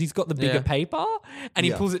gag because he's got the bigger Yeah. paper and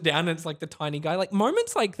he Yeah. pulls it down and it's like the tiny guy. Like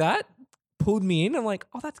moments like that pulled me in. I'm like,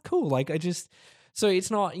 oh, that's cool. Like so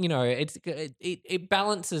it's not, it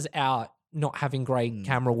balances out not having great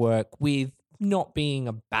camera work with not being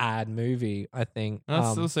a bad movie, I think.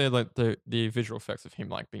 I'd still say like the visual effects of him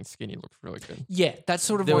like being skinny looked really good. Yeah, that's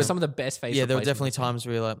sort of There one were- of some of the best face Yeah, there were replacements definitely I've seen. times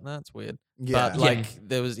where you're like, that's weird. yeah, But like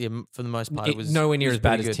there was, for the most part, it was nowhere near it was as bad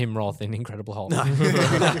pretty as good. Tim Roth in Incredible Hulk.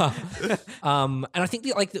 And I think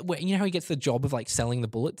you know how he gets the job of like selling the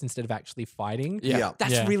bullets instead of actually fighting. Yeah.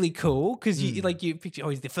 That's Yeah. really cool because you picture,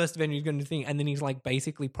 he's the first Avenger he's going to thing, and then he's like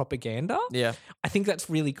basically propaganda. Yeah. I think that's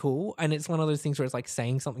really cool, and it's one of those things where it's like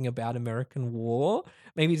saying something about American war.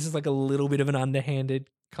 Maybe it's just like a little bit of an underhanded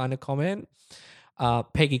kind of comment.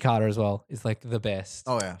 Peggy Carter as well is like the best.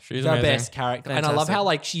 oh yeah, She's the amazing. best character, and I love Fantastic. how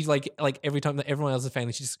like she's like every time that everyone else is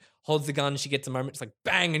failing, she just holds the gun. She gets a moment, it's like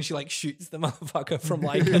bang, and she like shoots the motherfucker from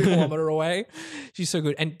like a kilometer away. She's so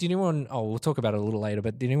good. And did anyone? Oh, we'll talk about it a little later.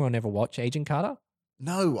 But did anyone ever watch Agent Carter?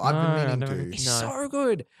 no, I've No, been I meaning never- to. It's No. so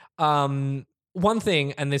good. One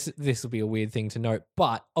thing, and this will be a weird thing to note,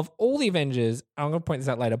 but of all the Avengers, I'm going to point this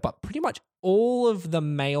out later, but pretty much all of the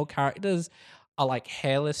male characters are like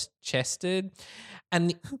hairless chested.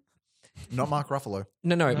 And Not Mark Ruffalo.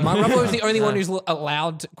 no, Mark Ruffalo is the only one who's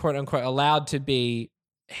allowed, quote unquote, allowed to be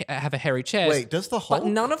have a hairy chest. Wait, does the Hulk? but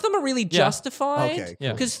none of them are really justified. Okay,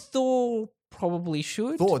 Yeah. Because Thor probably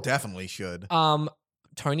should. Thor definitely should.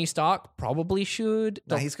 Tony Stark probably should.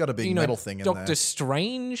 Nah, he's got a big metal thing in Doctor there.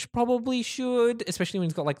 Strange probably should, especially when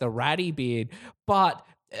he's got like the ratty beard. But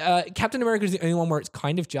Captain America is the only one where it's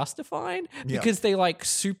kind of justified Yeah. because they like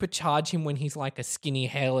supercharge him when he's like a skinny,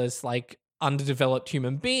 hairless, like underdeveloped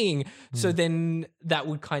human being. So then that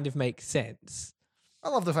would kind of make sense. I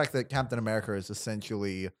love the fact that Captain America is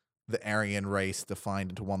essentially the Aryan race defined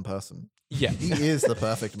into one person. Yeah. He is the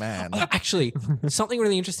perfect man. Oh, actually, something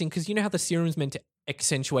really interesting because you know how the serum's meant to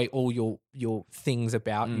accentuate all your things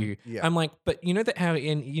about you. yeah. I'm like, but you know that how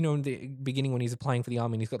in the beginning when he's applying for the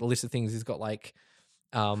army and he's got the list of things, he's got like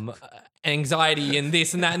anxiety and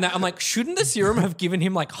this and that and that. I'm like, shouldn't the serum have given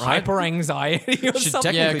him like hyper anxiety or Should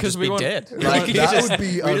something? technically Yeah, 'cause just we be want- dead. Like, He that just- would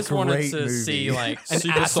be we a just wanted great to movie. see like An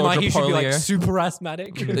super asthma, soldier he should be like polio. super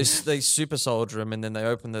asthmatic. they super soldier him, and then they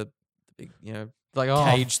open the big, Like oh,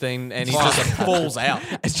 cage thing, and he just falls out.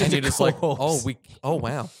 It's just and a you're just like, corpse. oh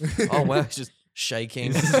wow, he's just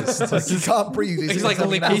shaking. It's like, he can't breathe. He's like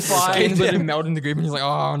coming out. liquefied. his skin literally melted in the group, and he's like,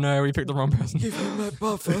 oh no, we picked the wrong person. Give him that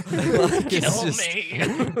buffer. Kill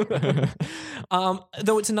me.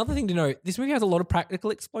 Though it's another thing to note, this movie has a lot of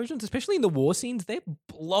practical explosions, especially in the war scenes. They're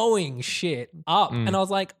blowing shit up. And I was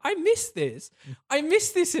like, I miss this. I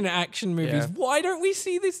miss this in action movies. Yeah. Why don't we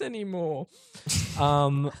see this anymore?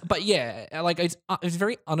 But yeah, like it's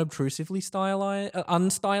very unobtrusively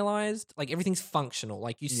unstylized. Like everything's functional.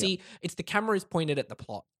 Like you see, it's the camera is pointed at the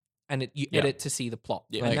plot. And you Yeah. edit to see the plot.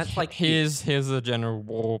 Yeah. And that's like here's the general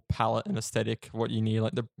war palette and aesthetic, what you need,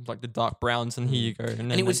 like the dark browns, and here you go. And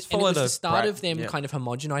then And it was just follow the start bright- of them yeah. kind of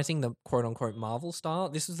homogenizing the quote unquote Marvel style.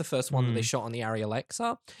 This was the first one that they shot on the Arri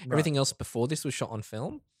Alexa. Everything else before this was shot on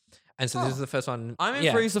film. And so this is the first one. I'm in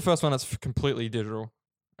yeah. Freeze, the first one that's completely digital,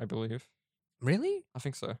 I believe. Really? I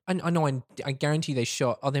think so. I know. I guarantee they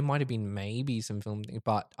shot. Oh, there might have been maybe some film,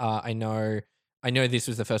 but I know this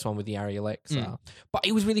was the first one with the Arri Alexa. But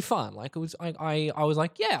it was really fun. Like it was. I was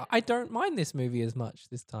like, yeah, I don't mind this movie as much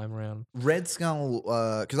this time around. Red Skull,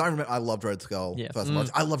 because I remember I loved Red Skull Yes. first of all.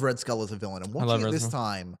 I love Red Skull as a villain, and love watching it Red this Skull.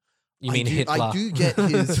 time, You mean I Hitler? do get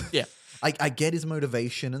his. Yeah. I get his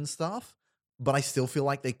motivation and stuff, but I still feel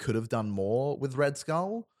like they could have done more with Red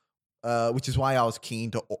Skull. Which is why I was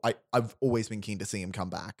keen to. I've always been keen to see him come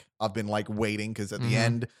back. I've been like waiting because at the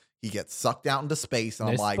end he gets sucked out into space, and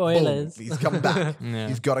No I'm like, spoilers. boom, he's coming back. Yeah.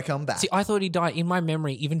 He's got to come back. See, I thought he died. In my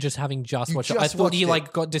memory, even just having You watched it, I just thought he watched like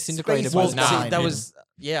it. got disintegrated Space by was the Well, fine. time. that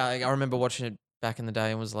Yeah. was I remember watching it back in the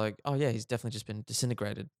day and was like, oh yeah, he's definitely just been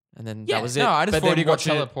disintegrated, and then Yeah. that was it. No, I just but thought then he got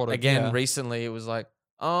watching it teleported, again yeah. recently. It was like,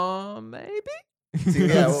 maybe. See,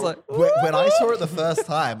 yeah, It's well, like, when I saw it the first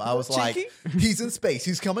time, I was like, Cheeky. he's in space,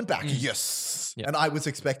 he's coming back. Yes. Yeah. And I was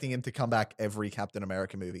expecting him to come back every Captain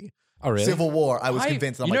America movie. Oh really? Civil War, I was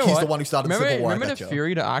convinced. I'm you like, know he's what? the one who started remember, Civil War. I Remember the betcha.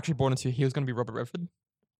 theory that I actually bought into? He was going to be Robert Redford,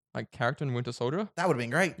 like character in Winter Soldier. That would have been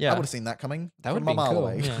great. Yeah. I would have seen that coming. That would from be a mile cool.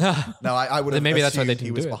 away. Yeah. No, I would have. Then maybe that's why they assumed he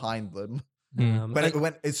didn't was do it. behind them. Um,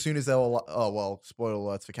 When as soon as they were like, oh well, spoiler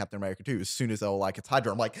alerts for Captain America 2. As soon as they were like, it's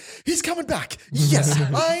Hydra, I'm like, he's coming back. Yes,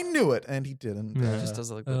 I knew it, and he didn't. Yeah. Just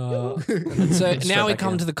does it like so Straight now we back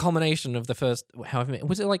come in. to the culmination of the first. However many,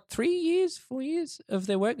 was it like 3 years, 4 years of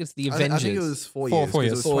their work? It's the Avengers. I think it was 4 4 years. 'cause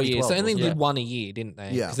years. it was 4 years. So 2012, only wasn't did it? one a year, didn't they?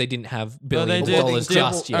 Yeah. Because they didn't have No, billions did- of dollars they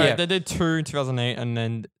just did- yet. They did 2 in 2008, and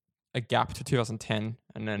then a gap to 2010,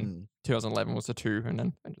 and then Mm. 2011 was the 2, and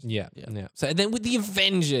then Yeah, Yeah. yeah. So and then with the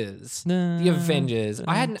Avengers, the Avengers.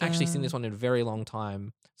 I hadn't actually seen this one in a very long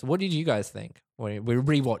time. So what did you guys think? We're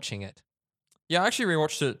rewatching it. Yeah, I actually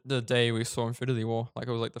rewatched it the day we saw Infinity War. Like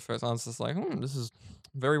it was like the first. I was just like, this is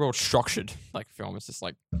very well structured. Like film, it's just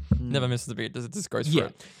like never misses a beat. Just goes for Yeah,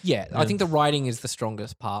 it. yeah. I think the writing is the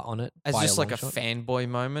strongest part on it. As by just like long a shot. fanboy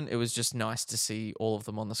moment, it was just nice to see all of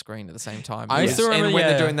them on the screen at the same time. I It was- still remember, and when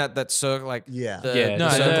they're yeah. doing that circle, like Yeah. the, Yeah, the the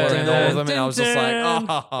circle dun, around all of them, dun, and I was just like, dun.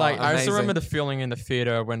 oh, I still remember amazing. the feeling in the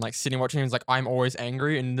theater when like sitting watching. It was like I'm always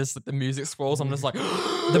angry, and this the music swells. I'm just like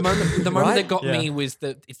the moment that Right? got Yeah. me was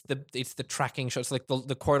it's the tracking shots, like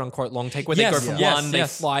the quote unquote long take where Yes, they go from yes, one, they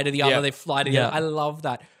yes. fly to the other, Yeah. they fly to the Yeah. other. I love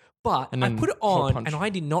that. But And I then put it hole on punch. and I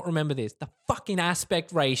did not remember this. The fucking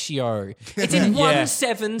aspect ratio. It's in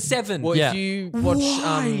 1:7:7. Well, Yeah. if you watch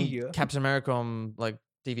Why? Captain America on like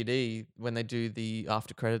DVD when they do the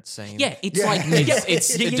after credits scene, Yeah, it's Yeah. like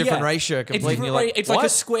it's a different ratio It's, completely. different You're like, it's like a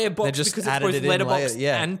what? square box They just because it's added both it in letterbox later,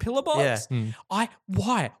 yeah. and pillar box. Yeah.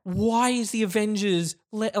 Why is the Avengers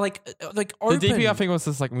like the open? DP. I think was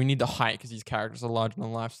just like we need the height because these characters are larger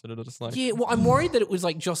than life, so they're just like Yeah, well, I'm worried that it was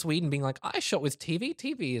like Joss Whedon being like, I shot with TV.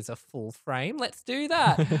 TV is a full frame. Let's do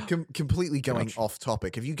that. Completely going off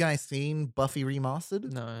topic. Have you guys seen Buffy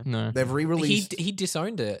Remastered? No. no. They've re-released. he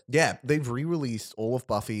disowned it. Yeah, they've re-released all of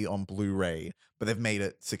Buffy on Blu-ray, but they've made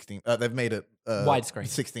it 16. They've made it Widescreen.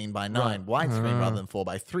 16:9 widescreen rather than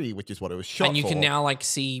 4:3, which is what it was shot And you for. can now like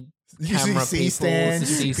see You camera see people,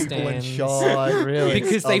 C-stands, the you see people in C-stands. shot. Really,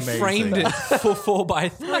 because they Amazing. framed it for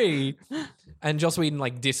 4:3. And Joss Whedon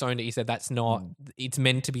like disowned it. He said that's not. It's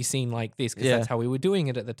meant to be seen like this because Yeah. that's how we were doing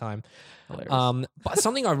it at the time. But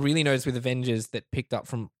something I really noticed with Avengers that picked up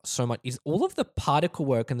from so much is all of the particle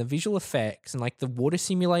work and the visual effects and like the water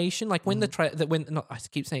simulation. Like when I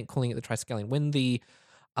keep saying calling it the Triskelion. When the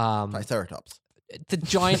Triceratops. the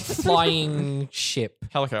giant flying ship,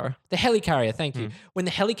 Helicarrier. the helicarrier, thank you. When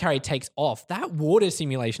the helicarrier takes off, that water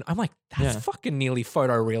simulation, I'm like, that's Yeah. fucking nearly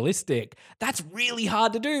photorealistic. That's really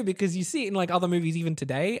hard to do because you see it in like other movies even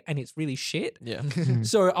today and it's really shit. Yeah.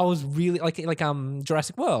 So I was really like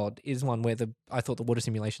Jurassic World is one where I thought the water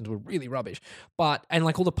simulations were really rubbish. And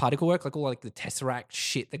like all the particle work, like all like the Tesseract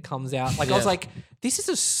shit that comes out. Like I was Yeah. like, this is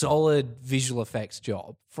a solid visual effects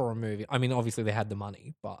job for a movie. I mean, obviously they had the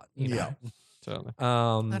money, but you know. Yeah, Totally.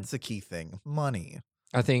 that's the key thing. Money.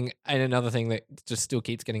 I think, and another thing that just still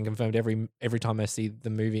keeps getting confirmed every time I see the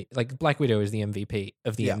movie, like Black Widow is the MVP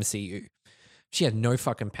of the Yeah. MCU. She had no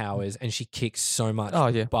fucking powers and she kicks so much Oh,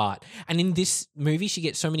 yeah. butt. And in this movie, she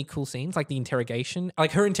gets so many cool scenes, like the interrogation,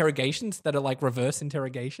 like her interrogations that are like reverse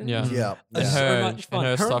interrogations. Yeah. Yeah, That's yeah. so her, much fun.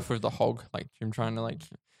 And her Her- stuff with the hog, like him trying to like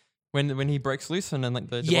when he breaks loose and then like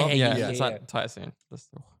the Yeah, yeah, it's yeah. that entire scene. Just-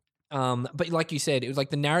 But like you said, it was like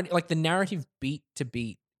the narrative beat to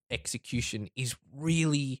beat execution is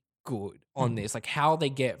really good on this. Like how they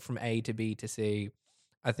get from A to B to C,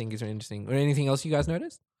 I think is really interesting. Or anything else you guys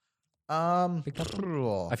noticed? Picked up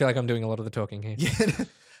I feel like I'm doing a lot of the talking here. Yeah.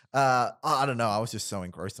 I don't know. I was just so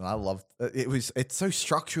engrossed, and I loved it. It's so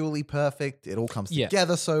structurally perfect. It all comes Yeah.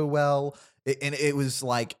 together so well, and it was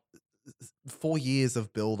like 4 years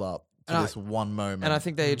of build up to And this one moment. And I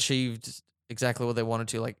think they achieved exactly what they wanted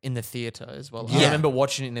to, like in the theater as well. I Yeah. remember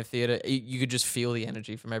watching it in the theater. You could just feel the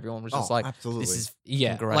energy from everyone. It was just Oh, like, absolutely. this is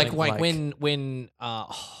Yeah, great. like when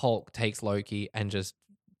Hulk takes Loki and just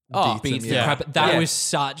Oh, beats the yeah. crap. That Yeah. was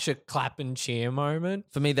such a clap and cheer moment.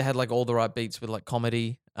 For me, they had like all the right beats with like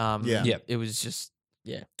comedy. Yeah. Yep. It was just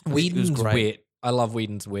it was Whedon's great. wit. I love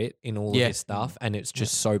Whedon's wit in all Yeah. of his stuff, and it's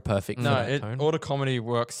just so perfect for No, that tone. all the comedy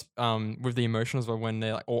works with the emotions of when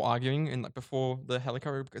they're like all arguing and like before the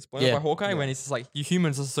helicopter gets blown Yeah. up by Hawkeye, when he's just like, you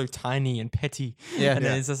humans are so tiny and petty. Yeah. And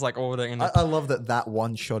then Yeah. it's just like all the. And I love that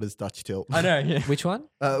one shot is Dutch tilt. I know, yeah. Which one?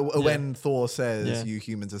 When Thor says, Yeah. "You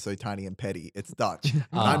humans are so tiny and petty," it's Dutch. And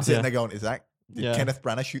Ah. I'm sitting Yeah. there going, "Is that did Yeah. Kenneth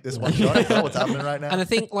Branagh shoot this one shot? Is that what's happening right now?" And I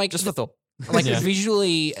think like Just for thought. like Yeah.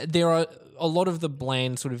 visually there are a lot of the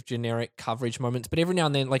bland sort of generic coverage moments, but every now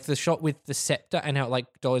and then like the shot with the scepter and how it like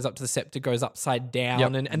dollies up to the scepter goes upside down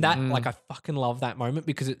Yep. and that like I fucking love that moment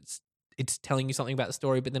because it's telling you something about the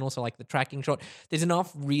story, but then also like the tracking shot. There's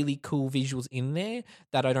enough really cool visuals in there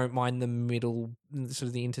that I don't mind the middle sort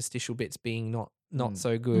of the interstitial bits being not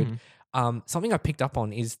so good. Something I picked up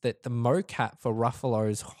on is that the mocap for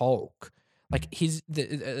Ruffalo's Hulk, like his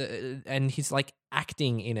like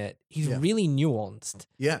acting in it, he's Yeah. really nuanced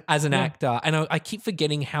yeah, as an actor, and I keep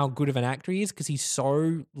forgetting how good of an actor he is because he's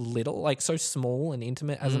so little, like so small and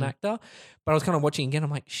intimate as an actor. But I was kind of watching again. I'm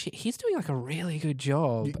like, shit, he's doing like a really good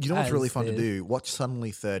job. you know what's really as fun to this. do? Watch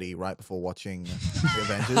Suddenly 30 right before watching the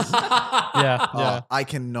Avengers. Yeah. I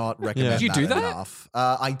cannot recommend Did you do that? enough.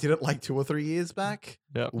 I did it like 2 or 3 years back.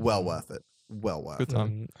 Yep. Well worth it. Well worth Good it.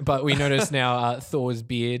 time. But we notice now Thor's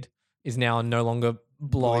beard is now no longer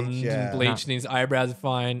blonde Bleach, yeah. and bleached, and his eyebrows are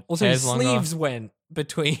fine. Also, Hair's his longer. sleeves went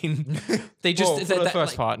between. They just Well, for the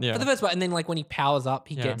first part, yeah. For the first part, and then like when he powers up,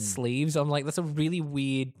 he Yeah. gets sleeves. I'm like, that's a really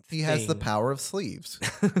weird. He has the thing. power of sleeves.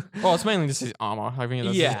 Well, it's mainly just his armor. I think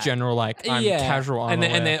that's Yeah. his general, like, I'm casual armor. and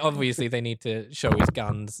then wear. obviously they need to show his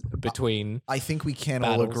guns between. I think we can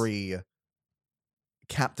all Battles. agree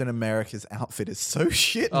Captain America's outfit is so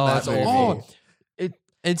shit in Oh, that it's movie. awful.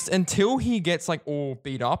 It's until he gets like all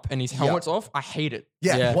beat up and his helmet's off, I hate it.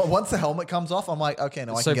 Yeah, Yeah. once the helmet comes off, I'm like, okay,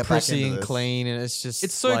 no, I so can get back prissy into and this. clean, and it's just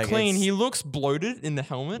It's so like, clean. it's- He looks bloated in the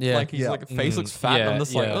helmet. Yeah. Like his Yeah. like face Mm. looks fat. Yeah, I'm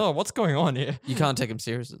just like, yeah. oh, what's going on here? you can't take him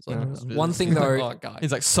serious. It's like One thing though, oh, guys.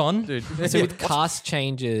 He's like, son, dude. so with cast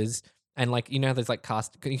changes and like you know there's like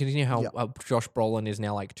cast because you know how Yeah. Josh Brolin is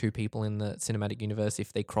now like 2 people in the cinematic universe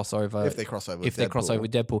if they cross over If they cross over, if they cross over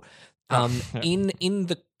with Deadpool. In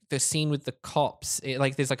the scene with the cops,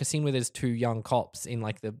 like there's like a scene where there's 2 young cops in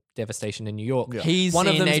like the devastation in New York. Yeah. he's One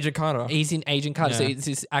of in them's- Agent Carter. He's in Agent Carter. So Yeah. it's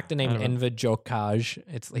this actor named Anyway. Enver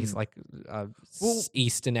Jokaj. He's like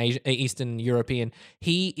Eastern Asian, Eastern European.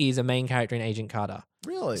 He is a main character in Agent Carter,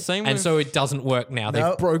 Really? Same and with so it doesn't work now. No.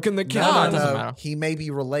 They've broken the No, canon. it doesn't matter. He may be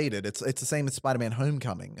related. It's the same as Spider-Man: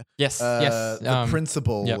 Homecoming. yes, The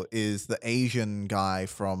principal yep. is the Asian guy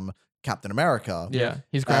from Captain America. yeah.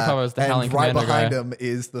 His grandfather is the and Howling right Commando behind guy. him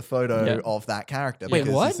is the photo Yeah. of that character Wait,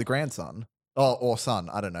 because what? he's the grandson. Or son,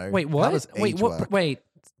 I don't know. Wait, How what? does Wait, age what? work? Wait,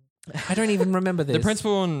 I don't even remember this. The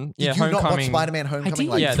principal in Did you not watch Homecoming. Spider-Man: Homecoming? did.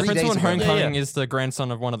 Like Yeah, the 3 principal days in ago? Homecoming is the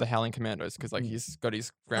grandson of one of the Howling Commandos because like he's got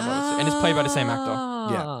his grandmother and it's played by the same actor.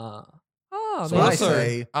 Ah. Oh, So I nice.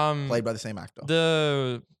 say Um, played by the same actor.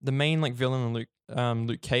 the main like villain in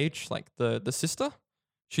Luke Cage, like the sister,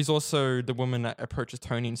 she's also the woman that approaches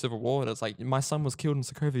Tony in Civil War. That's like, my son was killed in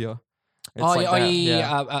Sokovia. It's Oh, like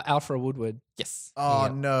yeah, that, yeah. Alfred Woodward. Yes. Oh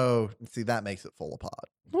yeah. no! See, that makes it fall apart.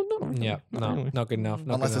 Well, not Yeah, not no, really. not good enough.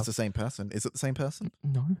 Not Unless good it's the same person. Is it the same person?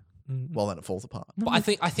 No. enough. Well, then it falls apart. But I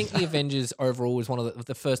think the Avengers overall was one of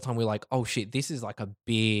the first time we were like, oh shit, this is like a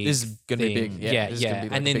big. This is gonna be big. thing. Yeah, yeah, this is gonna be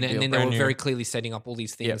like and a then big deal. and then they Brand were new. very clearly setting up all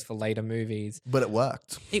these things Yep. for later movies. But it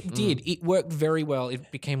worked. It did. It worked very well.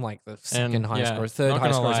 It became like the second highest yeah, gross, third not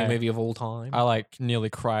highest gonna grossing lie, movie of all time. I like nearly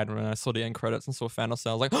cried when I saw the end credits and saw Thanos.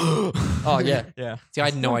 I was like, Oh, yeah. yeah. See, I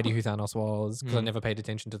had no idea who Thanos was because I Mm. never paid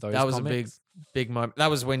attention to those. That was comics. a big moment. That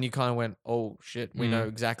was when you kind of went, "Oh shit, we Mm. know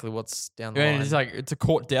exactly what's down the And line." it's like it's a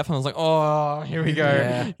court death, and I was like, oh, here we go,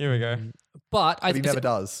 Yeah. here we go. But I But he never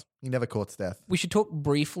does. He never courts death. we should talk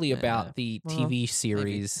briefly Yeah. about the Well, TV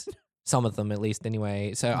series. Some of them, at least,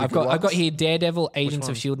 anyway. So I've good got ones? here Daredevil, Agents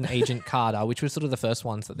of ones? Shield, and Agent Carter, which was sort of the first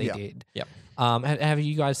ones that they Yeah. did. Yep. Have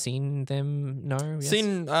you guys seen them? No. Yes?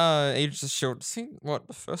 Seen Agents of Shield. Seen what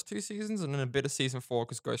the first 2 seasons, and then a bit of season 4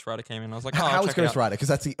 because Ghost Rider came in. I was like, oh, How I'll is check it Ghost out. Rider? Because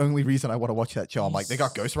that's the only reason I want to watch that show. I'm like, they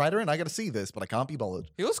got Ghost Rider, and I got to see this, but I can't be bothered.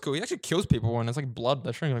 He looks cool. He actually kills people, and it's like blood.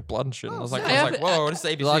 They're showing like blood and shit. And I was like, I have- whoa, this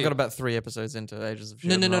is ABC. Well, I got about 3 episodes into Ages of No,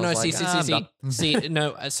 Shield. no, and no, I no. was See, like, see, "Ah, I'm see, done." see.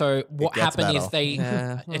 No. So what gets happened is better. they.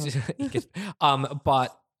 Yeah. it gets-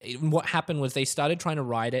 but what happened was they started trying to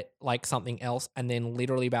write it like something else, and then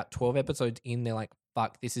literally about 12 episodes in, they're like,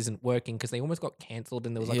 fuck, this isn't working, because they almost got cancelled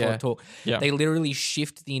and there was like a lot Yeah. of talk. Yeah. They literally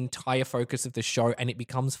shift the entire focus of the show and it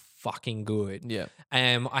becomes fucking good. Yeah.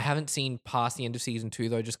 I haven't seen past the end of season 2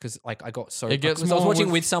 though, just because like I got so It gets I was more watching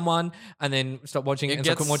with- with someone and then stopped watching it and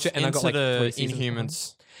so I couldn't watch it, and I got like the 3 seasons behind.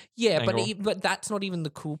 Inhumans. Yeah, but angle. but that's not even the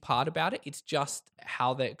cool part about it. It's just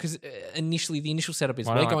how they, because initially the initial setup is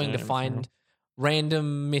Well, I we're don't like going the to Inhumans find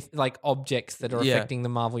random like objects that are Yeah. affecting the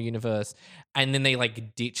Marvel universe, and then they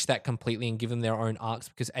like ditch that completely and give them their own arcs,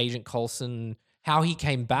 because Agent Coulson, how he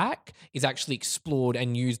came back is actually explored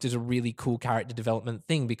and used as a really cool character development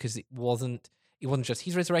thing, because it wasn't just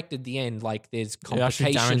he's resurrected at the end, like there's It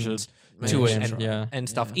actually complications damages to it Mansion, and, yeah. and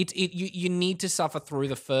stuff. You need to suffer through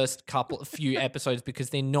the first few episodes because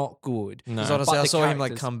they're not good. No. Because But honestly, I the saw him like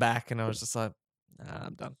characters- come back, and I was just like, nah,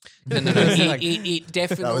 I'm done. No, Like- it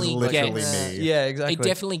definitely That was literally gets, me. Yeah, exactly. it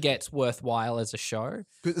definitely gets worthwhile as a show.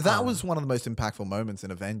 'Cause that was one of the most impactful moments in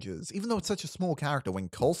Avengers. Even though it's such a small character, when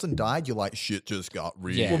Coulson died, you're like, shit just got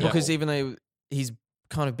real. Yeah. Well, because even though he's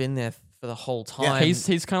kind of been there for the whole Yeah, time,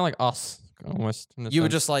 He's kind of like us, almost. in a you were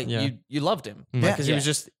sense. just like Yeah. you loved him, Mm. because he Yeah. was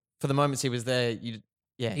just for the moments he was there.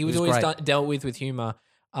 He was always great. dealt with humor.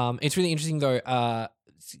 It's really interesting though.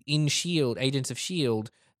 In Shield, Agents of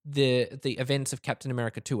Shield, the events of Captain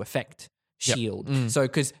America 2 affect Yep. Shield. Mm. So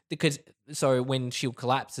because when Shield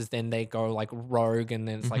collapses, then they go like rogue, and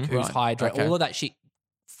then it's like Mhm. who's Right. Hydra. Okay. All of that shit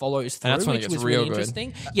follows through, And that's when it which gets was real really good.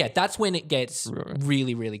 interesting. Yeah, that's when it gets Real good.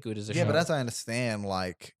 really, really good as a Yeah, show. but as I understand,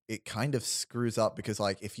 like it kind of screws up because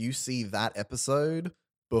like if you see that episode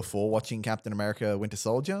before watching Captain America Winter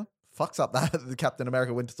Soldier, fucks up that the Captain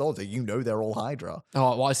America Winter Soldier. You know they're all Hydra.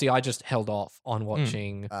 Oh, well, see, I just held off on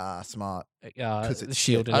watching Smart. 'Cause the it's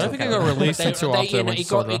Shield. shit. I don't until think it got Captain- released until after Winter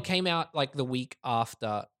Soldier. It came out like the week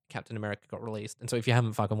after Captain America got released, and so if you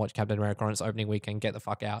haven't fucking watched Captain America on its opening weekend, get the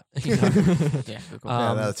fuck out. You know? Yeah, good call.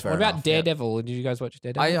 Yeah, that's fair What about enough, yeah. Daredevil? Did you guys watch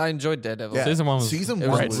Daredevil? I enjoyed Daredevil. Yeah. Season 1 was Season it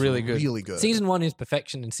one was was really good. Really good. Season 1 is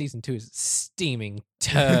perfection, and season 2 is a steaming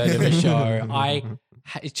turd of a show.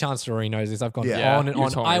 Chancellor already knows this. I've gone Yeah. on and You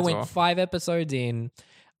on. told me I as went well. 5 episodes in,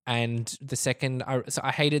 and the second, so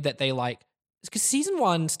I hated that they like, because season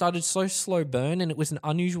 1 started so slow burn and it was an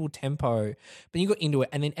unusual tempo, but you got into it,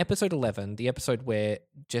 and then episode 11, the episode where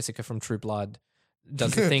Jessica from True Blood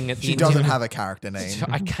does the thing at the She end. doesn't have a character name.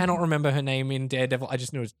 I cannot remember her name in Daredevil. I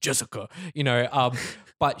just know it's Jessica,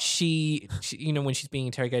 but she, when she's being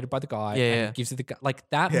interrogated by the guy, Yeah, and yeah. gives her the gu- like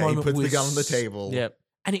that Yeah, he moment puts the was gun on the table. Yep.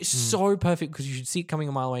 and it's so perfect because you should see it coming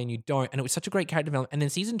a mile away and you don't. And it was such a great character development. And then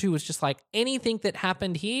season 2 was just like, anything that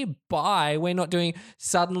happened here, bye. We're not doing.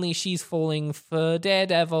 Suddenly she's falling for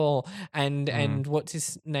Daredevil. And what's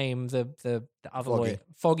his name? The other Foggy. lawyer.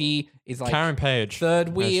 Foggy is like Karen Page. third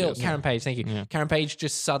she wheel. is. Karen Page, thank you. Yeah. Karen Page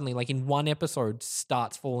just suddenly, like in one episode,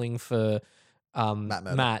 starts falling for Matt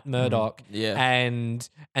Murdock. Murdock. Yeah. And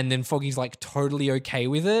then Foggy's like totally okay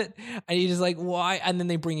with it. And you're just like, why? And then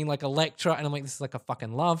they bring in like Elektra, and I'm like, this is like a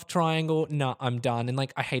fucking love triangle. No, I'm done. And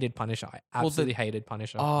like I hated Punisher. I absolutely hated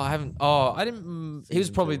Punisher. Oh, I haven't. Oh, I didn't. He was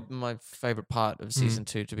Season probably 2. my favorite part of season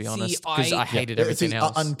 2, to be See, honest, because I- I hated Yeah, everything see,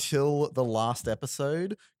 else. until the last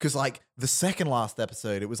episode, because like the second last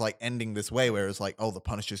episode, it was like ending this way where it was like, oh, the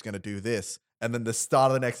Punisher's going to do this, and then the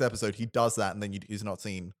start of the next episode, he does that, and then he's not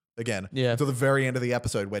seen again. Yeah. Until the very end of the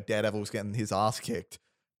episode where Daredevil was getting his ass kicked,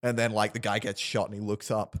 and then like the guy gets shot and he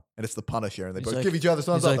looks up and it's the Punisher, and they He's both like- give each other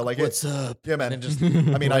thumbs he's up. like, They're like, "What's "Hey." up?" Yeah, man. And then just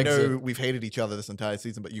I mean, I legs know it. we've hated each other this entire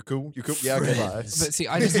season, but you cool? You cool? Yeah, okay, bye. But see,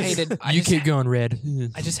 I just hated. I You just, keep going, Red.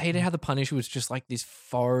 I just hated how the Punisher was just like this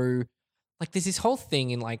faux. Like there's this whole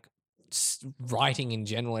thing in like writing in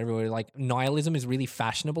general everywhere. Like nihilism is really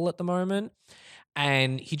fashionable at the moment,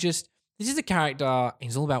 and he just. This is a character.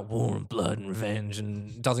 He's all about war and blood and revenge,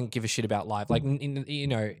 and doesn't give a shit about life, like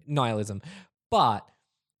nihilism. But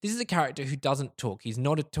this is a character who doesn't talk. He's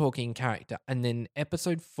not a talking character. And then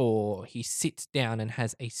episode 4, he sits down and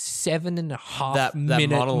has a 7.5 That minute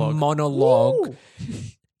monologue. monologue.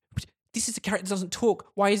 This is a character that doesn't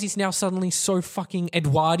talk. Why is he now suddenly so fucking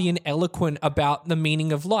Edwardian eloquent about the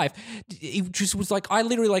meaning of life? It just was like, I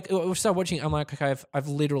literally like, I started watching it, I'm like, okay, I've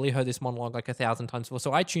literally heard this monologue like 1,000 times before.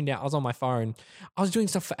 So I tuned out. I was on my phone. I was doing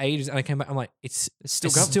stuff for ages, and I came back. I'm like, it's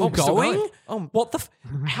still going. Oh, What the?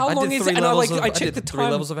 How I long did is 3 it? And I levels like, of, I checked the did 3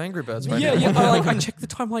 time. levels of Angry Birds. Right Yeah, now. yeah. I checked the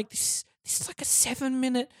time. Like this is like a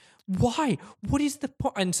 7-minute. Why? What is the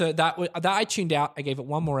point? And so that I tuned out. I gave it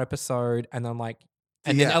one more episode, and I'm like,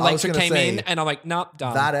 and Yeah, then I was Elektra gonna came in, say, and I'm like, nope,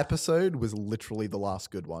 done. That episode was literally the last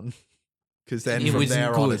good one. Because then it from wasn't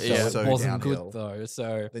there good. on, it's though. just so It wasn't downhill. good though.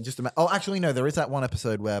 So Then just oh, actually no, there is that one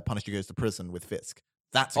episode where Punisher goes to prison with Fisk.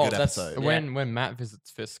 That's a Oh, good that's- episode. When Matt visits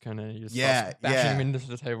Fisk, kind of Yeah, bashing yeah. him into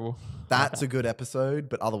the table. That's a good episode,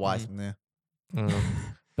 but otherwise, nah.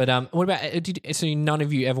 But what about so none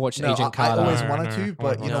of you ever watched No, Agent I Carter? always No, wanted no, to,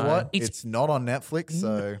 but you know no. what? It's- It's not on Netflix,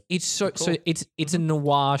 so It's so Cool. it's a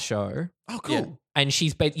noir show. oh, cool. Yeah. And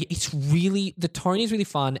it's really, the tone is really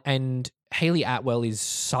fun, and Haley Atwell is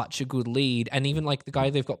such a good lead, and even like the guy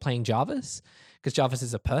they've got playing Jarvis, because Jarvis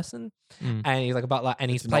is a person, and he's like a butler, and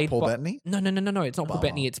he's It's played not Paul by- Bettany. No, it's not Paul Bummer.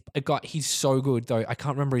 Bettany. It's a guy. He's so good though. I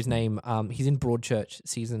can't remember his name. He's in Broadchurch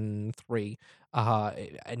season 3,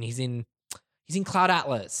 and he's in Cloud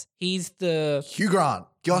Atlas. He's the Hugh Grant.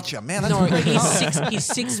 Gotcha, man. That's no, a great cast. he's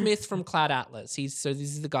Six Smith from Cloud Atlas. This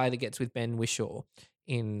is the guy that gets with Ben Whishaw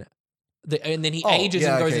in and then he Oh, ages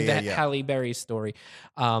yeah, and goes okay, into yeah, yeah. Halle Berry's story.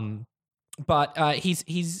 But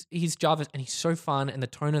he's Jarvis, and he's so fun, and the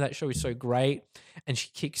tone of that show is so great, and she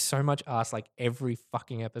kicks so much ass like every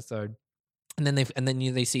fucking episode. And then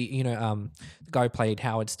they see the guy who played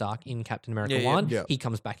Howard Stark in Captain America Yeah, yeah. 1. Yeah. He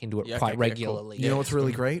comes back into it Yeah, quite okay, yeah, cool. regularly. You know what's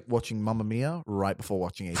really great? Watching Mamma Mia right before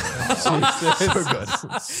watching Agent Carter. So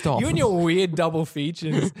good. Stop. You and your weird double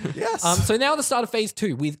features. Yes. So now the start of phase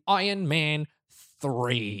 2 with Iron Man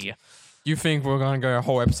 3. You think we're gonna go a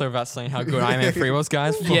whole episode without saying how good Iron Man 3 was,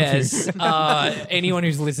 guys? Fuck you. Yes. Anyone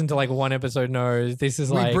who's listened to like one episode knows this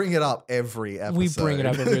is we like bring it up every episode. we bring it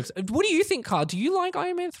up every episode. What do you think, Carl? Do you like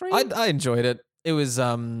Iron Man 3? I enjoyed it. It was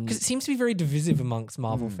Because it seems to be very divisive amongst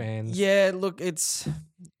Marvel Hmm. fans. yeah. Look, it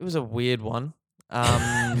was a weird one.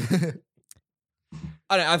 I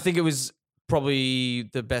think it was probably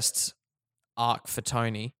the best arc for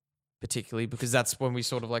Tony, particularly because that's when we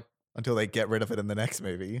sort of like Until they get rid of it in the next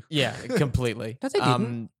movie. completely. No, they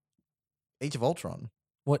didn't. Age of Ultron.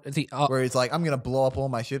 What the Where he's like, I'm going to blow up all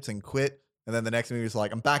my ships and quit. And then the next movie is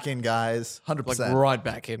like, I'm back in, guys. 100%. like right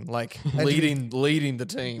back in, like leading the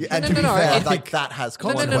team. Yeah, and No, to no, be no, fair, it- like that has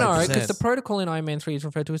No, consequences. because the 100%. protocol in Iron Man 3 is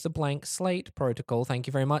referred to as the blank slate protocol. Thank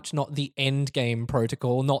you very much. Not the end game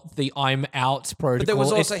protocol, not the I'm out protocol. But there was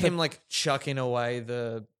It's also the- him like chucking away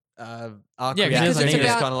the arc Yeah, reactor, because and it's he was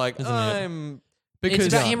about- kind of like, Isn't it? I'm.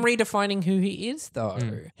 It's about him redefining who he is, though.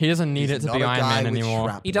 He doesn't need He's it to not be a Iron guy Man with anymore.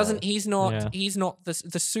 shrapnel. He doesn't. He's not. Yeah. He's not. The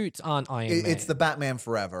suits aren't Iron Man. It's the Batman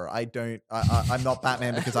Forever. I'm not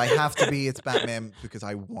Batman because I have to be. It's Batman because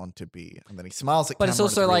I want to be. And then he smiles at But camera. it's and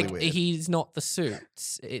also really like weird. he's not the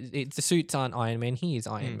suits. The suits aren't Iron Man. He is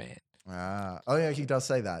Iron Man, Oh yeah, he does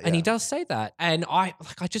say that. and he yeah. does say that. And I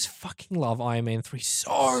just fucking love Iron Man 3 so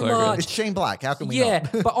So good. much. It's Shane Black. How can we Yeah,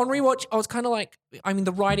 not? but on rewatch, I was kind of like, I mean,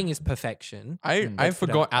 the writing is perfection. I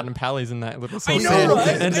forgot Adam Pally's in that little I scene. know, right?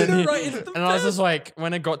 And I then know, he- right? It's the And I was just like,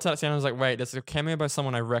 when it got to that scene, I was like, wait, there's a cameo by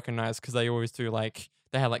someone I recognize because they always do like,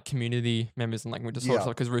 they had like community members and like Winter Soldier Yeah.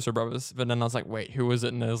 because Russo brothers. But then I was like, wait, who was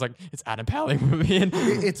it? And it was like, it's Adam Pally movie. And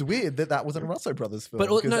It's weird that wasn't a Russo brothers film. But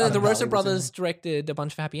 'cause no, Adam the Pally Russo was brothers in- directed a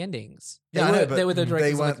bunch of happy endings. Yeah, I know, but they were the directors.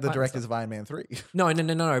 They of, weren't like, the Fight and directors stuff. of Iron Man 3.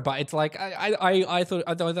 No. But it's like I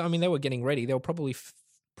thought. I mean, they were getting ready. They were probably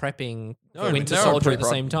prepping No, for Winter they were Soldier at pretty the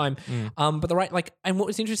same time. Mm. But the right like, and what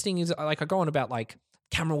was interesting is like I go on about like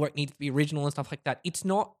camera work needs to be original and stuff like that. It's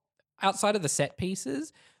not outside of the set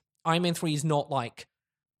pieces. Iron Man 3 is not like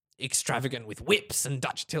extravagant with whips and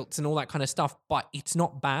Dutch tilts and all that kind of stuff, but it's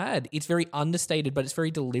not bad. It's very understated, but it's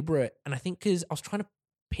very deliberate. And I think because I was trying to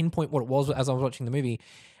pinpoint what it was as I was watching the movie,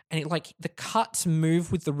 and it like the cuts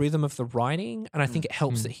move with the rhythm of the writing, and I think it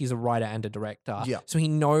helps that he's a writer and a director. Yeah. So he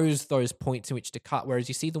knows those points in which to cut. Whereas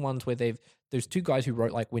you see the ones where there's two guys who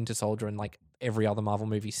wrote like Winter Soldier and like every other Marvel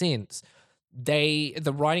movie since. The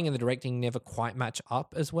writing and the directing never quite match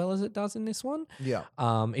up as well as it does in this one. Yeah.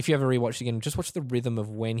 If you ever rewatch it again, just watch the rhythm of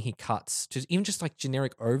when he cuts, even just like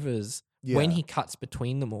generic overs. When Yeah. he cuts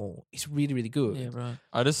between them all, it's really, really good. Yeah, right.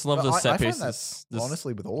 I just love But the I set find pieces. that,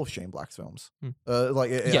 honestly, with all of Shane Black's films. Hmm.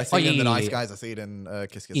 Like, I Yeah. see it in The yeah, Nice yeah. Guys. I see it in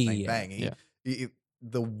Kiss Kiss Yeah, Bang yeah, Bang. yeah.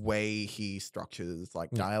 The way he structures like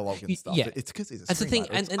Yeah. dialogue and Y- stuff. yeah. It's because he's a That's the thing,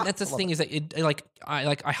 screenwriter. and that's the I love thing it. is that it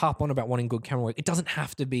I harp on about wanting good camera work. It doesn't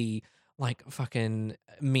have to be like fucking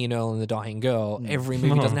Me and Earl and the Dying Girl. Mm. Every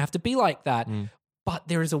movie doesn't have to be like that, Mm. but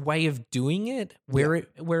there is a way of doing it where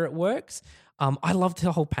it works. I loved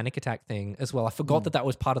the whole panic attack thing as well. I forgot that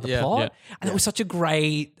was part of the Yeah. plot, Yeah. and it was such a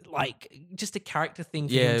great like just a character thing.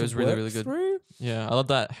 For Yeah, him it to was really, work really good. through. Yeah, I love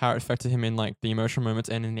that how it affected him in like the emotional moments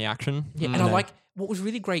and in the action. Yeah, and I like what was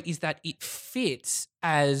really great is that it fits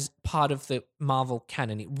as part of the Marvel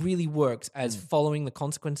canon. It really works as following the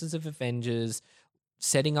consequences of Avengers,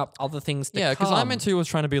 setting up other things to Yeah, because Iron Man come. 2 was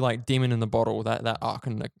trying to be like Demon in the Bottle, that arc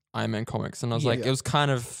in the Iron Man comics. And I was Yeah. like, it was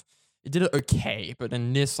kind of it did it okay, but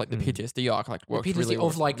then this like the PTSD arc like worked PTSD really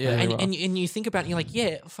of like, really well. and you think about it, and you're like,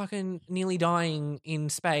 yeah, fucking nearly dying in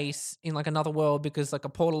space in like another world because like a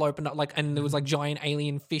portal opened up, like, and there was like giant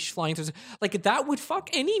alien fish flying through. Like that would fuck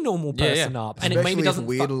any normal Yeah, yeah. person up, and it Especially maybe if doesn't.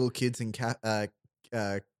 weird little kids in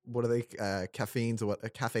what are they? Caffeines or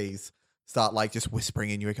what? Cafes start like just whispering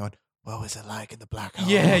in your ear, going, "What was it like in the black hole?"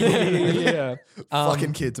 yeah.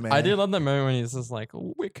 Fucking kids, man. I did love that moment when he's just like,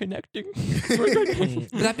 we're connecting. We're connecting.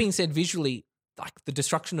 But that being said, visually, like the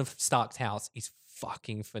destruction of Stark's house is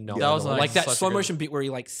fucking phenomenal. That was, like, that such a slow good- motion bit where he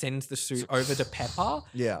like sends the suit over to Pepper.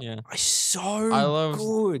 Yeah. Yeah. Is so I love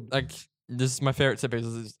good. like this is my favorite tip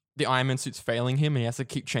is the Iron Man suit's failing him and he has to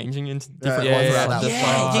keep changing into different yeah, ones yeah, throughout that the was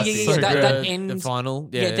yeah, fun. yeah, yeah, So yeah. That good. end, The final.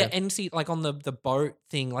 yeah, the end seat like on the boat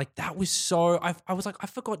thing, like that was so. I was like, I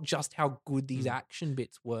forgot just how good these action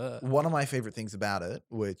bits were. One of my favorite things about it,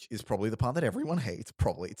 which is probably the part that everyone hates,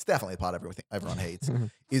 it's definitely the part everyone hates,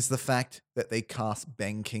 is the fact that they cast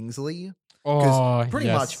Ben Kingsley. Oh, pretty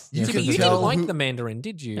yes, much you yes, But can you yes, didn't tell like who- the Mandarin,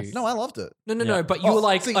 did you? No, I loved it. No, Yeah. but you were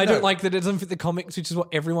like, see, I don't no. like that it doesn't fit the comics, which is what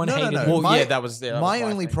everyone No, no, hated. no. Well, My- yeah, that was My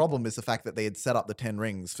only thing. problem is the fact that they had set up the 10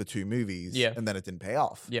 rings for 2 movies Yeah. and then it didn't pay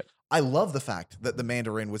off. Yep. I love the fact that the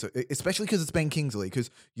Mandarin was, especially because it's Ben Kingsley, because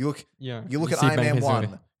you look Yeah. You look at see Iron Ben Man Kingsley.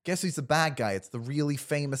 1. Guess who's the bad guy? It's the really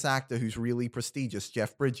famous actor who's really prestigious,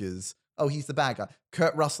 Jeff Bridges. Oh, he's the bad guy.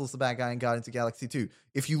 Kurt Russell's the bad guy in Guardians of the Galaxy 2.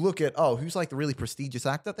 If you look at, who's like the really prestigious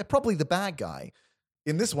actor? They're probably the bad guy.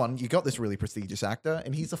 In this one, you got this really prestigious actor,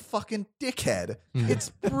 and he's a fucking dickhead. It's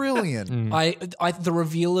brilliant. The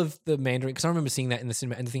reveal of the Mandarin, because I remember seeing that in the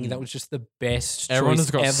cinema and thinking that was just the best Everyone choice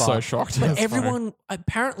just got ever. so shocked. But That's funny. everyone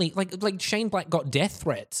apparently, like Shane Black got death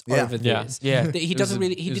threats Yeah. over Yeah. this. Yeah. That he It was doesn't a-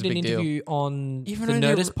 really. it He was did a an big deal. interview on Even the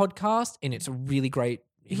though the Nerdist podcast, and it's a really great.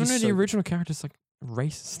 Even though he's the so- original character's like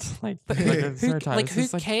racist, like, But like a who stereotype. like It's who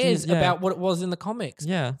just cares dude, yeah. about what it was in the comics?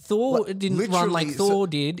 Yeah. Thor Like, didn't run like literally, so- Thor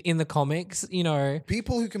did in the comics. You know,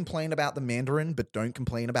 People who complain about the Mandarin but don't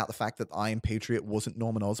complain about the fact that Iron Patriot wasn't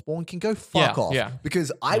Norman Osborn can go fuck Yeah, off. yeah.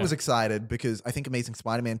 Because I Yeah. was excited because I think Amazing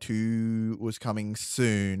Spider-Man 2 was coming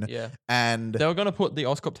soon. Yeah. And They were gonna put the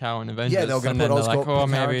Oscorp Tower in Avengers. they were gonna and put then they're Oscorp like, oh, Tower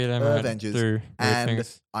maybe in they might Avengers, do weird and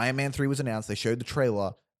things. Iron Man 3 was announced. They showed the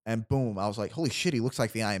trailer. And boom, I was like, holy shit, he looks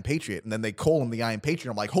like the Iron Patriot. And then they call him the Iron Patriot.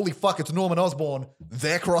 I'm like, holy fuck, it's Norman Osborn.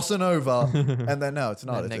 They're crossing over. And then, no, it's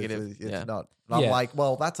not. No, negative. It's Yeah. not. And I'm Yeah. like,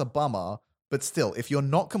 well, that's a bummer. But still, if you're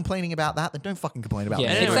not complaining about that, then don't fucking complain about yeah,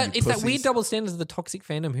 the it's Mandarin, that you it's that weird pussies. double standards of the toxic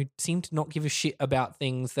fandom who seem to not give a shit about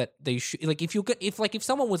things that they should. Like if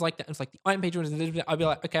someone was like that, it's like the Iron Patriot, I'd be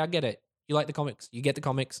like, okay, I get it. You like the comics, you get the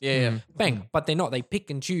comics, Yeah. bang. But they're not. They pick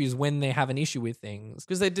and choose when they have an issue with things.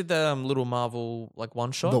 Because they did that little Marvel like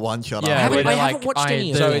one shot. The one shot. Yeah, I haven't, where I they're haven't like, watched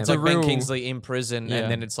any of So them. it's a like Ben real- Kingsley in prison, Yeah.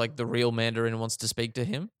 and then it's like the real Mandarin wants to speak to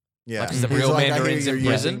him. Yeah. Like, 'cause the He's real like, I hear Mandarin's in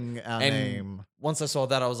you're prison, using our and name. Once I saw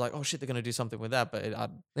that, I was like, oh shit, they're gonna do something with that. But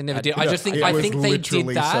They never I- did. I just think It I was think they did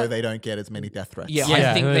literally that. so they don't get as many death threats. Yeah,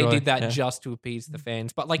 Yeah, I think they literally, did that yeah. just to appease the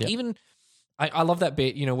fans. But like Yeah. even I love that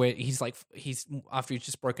bit, you know, where he's after he's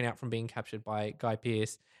just broken out from being captured by Guy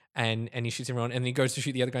Pearce and he shoots everyone and he goes to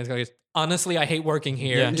shoot the other guy and goes, honestly, I hate working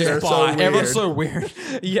here. Yeah. Just They're so bye." weird. Everyone's so weird.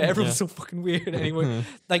 Yeah, everyone's Yeah. so fucking weird. Anyway,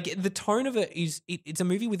 like the tone of it is it's a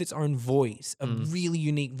movie with its own voice, a really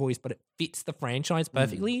unique voice, but it fits the franchise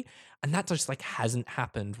perfectly. And that just like hasn't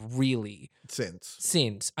happened really since.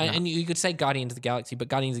 And you could say Guardians of the Galaxy, but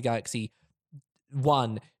Guardians of the Galaxy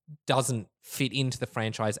 1 doesn't fit into the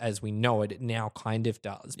franchise as we know it. It now kind of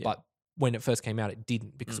does, but when it first came out, it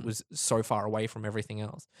didn't because it was so far away from everything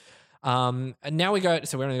else. And now we've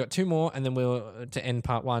only got 2 more, and then we'll to end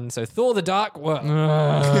part 1. So Thor: The Dark World.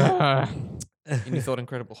 and you thought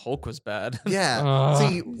Incredible Hulk was bad. Yeah.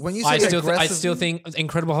 See, when you say I still aggressive, think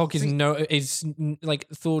Incredible Hulk is like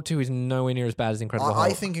Thor 2 is nowhere near as bad as Incredible Hulk.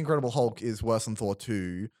 I think Incredible Hulk is worse than Thor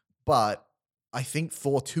 2, but I think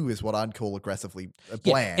Thor 2 is what I'd call aggressively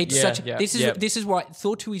bland. It's Yeah, such. yeah, This is why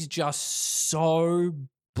Thor 2 is just so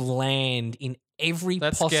bland in every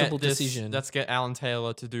possible decision. Let's get Alan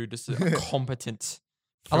Taylor to do just a competent.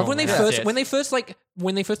 I love when they film. first That's it.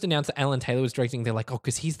 when they first announced that Alan Taylor was directing. They're like, oh,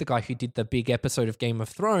 because he's the guy who did the big episode of Game of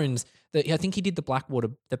Thrones. I think he did the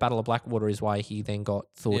Battle of Blackwater is why he then got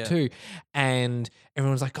Thor Yeah. 2. And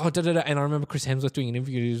everyone was like, oh, da da da. And I remember Chris Hemsworth doing an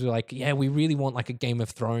interview. He was like, yeah, we really want like a Game of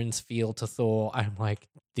Thrones feel to Thor. I'm like,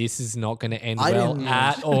 this is not going to end well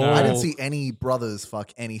at all. I didn't see any brothers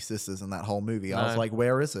fuck any sisters in that whole movie. I was No. like,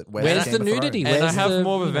 where is it? Where's Game the of nudity? Thrones? And I Where's have the,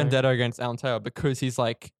 more of a you know- vendetta against Alan Taylor because he's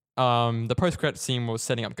like the post-credit scene was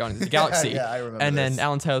setting up Guardians of the Galaxy. Yeah, I remember And then this.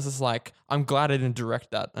 Alan Taylor's just like, I'm glad I didn't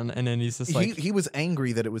direct that. And then he's just like, he was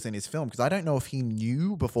angry that it was in his film because I don't know if he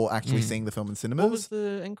knew before actually seeing the film in cinemas. What was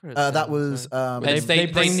the end credits? That scene? was Sorry. They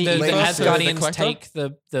bring the the first Asgardians collector? take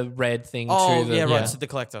the red thing Oh to the yeah, right. yeah. To the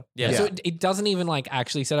collector. Yeah. Yeah. So it doesn't even like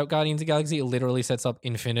actually set up Guardians of the Galaxy. It literally sets up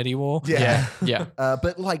Infinity War. Yeah. yeah.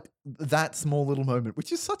 But like that small little moment,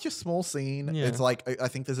 which is such a small scene, Yeah. it's like I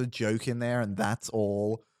think there's a joke in there, and that's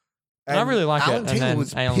all. And I really like it, Alan and Taylor then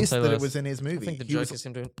was Alan pissed that it Taylor's- was in his movie. I think the He joke was- is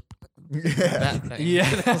him doing yeah. that thing.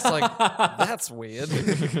 Yeah. I was like, that's weird.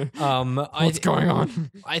 What's going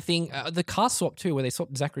on? I think the cast swap too, where they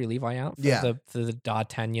swapped Zachary Levi out for Yeah. the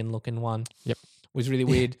D'Artagnan looking one. Yep. Was really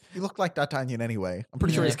weird. He looked like D'Artagnan anyway. I'm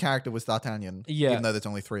pretty sure Yeah. his character was D'Artagnan. Yeah. Even though there's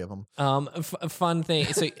only 3 of them. A fun thing.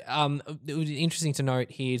 So, it was interesting to note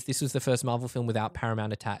here is this was the first Marvel film without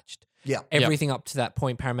Paramount attached. Yeah. Everything up to that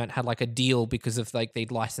point, Paramount had like a deal because of like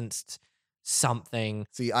they'd licensed something.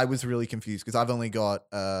 See, I was really confused because I've only got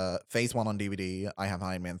Phase 1 on DVD. I have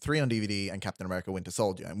Iron Man 3 on DVD and Captain America Winter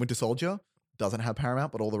Soldier. And Winter Soldier doesn't have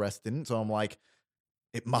Paramount, but all the rest didn't. So I'm like,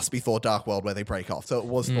 it must be Thor Dark World where they break off. So it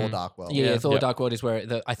was Thor Dark World. Yeah, Thor Yeah. Dark World is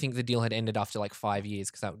where I think the deal had ended after like 5 years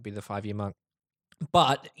because that would be the 5-year mark.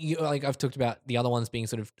 But like I've talked about the other ones being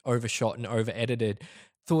sort of overshot and over edited.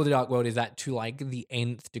 Thor: The Dark World is that to like the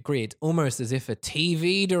nth degree. It's almost as if a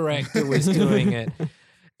TV director was doing it.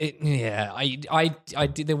 I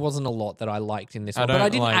did. There wasn't a lot that I liked in this I one, but I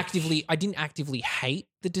don't didn't actively hate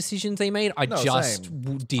the decisions they made. I No, just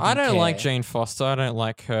same. didn't. I don't like care. Jane Foster. I don't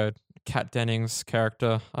like her Kat Dennings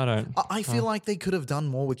character. I don't. I feel like they could have done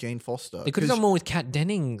more with Jane Foster. They could have 'cause done more with Kat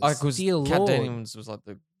Dennings. Because Dear Kat Lord. Dennings was like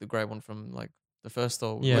the great one from like the first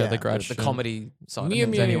Thor. Yeah, like, the the Gretchen. comedy side Mew of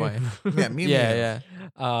things Mew. anyway. Yeah, Mew Mew. yeah.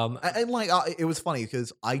 And like, it was funny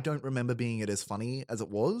because I don't remember being it as funny as it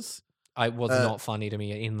was. It was not funny to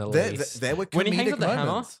me in the There, least. there were When he hangs comedic up the hammer,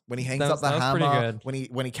 moments. When he hangs that up the was pretty hammer, good.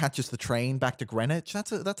 when he catches the train back to Greenwich,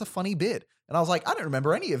 that's a funny bit. And I was like, I don't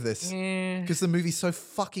remember any of this Eh. because the movie's so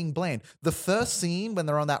fucking bland. The first scene when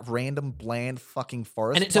they're on that random bland fucking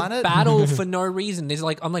forest And it's planet, a battle for no reason. There's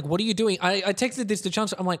like, I'm like, what are you doing? I texted this to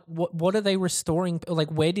Chance. I'm like, what are they restoring? Like,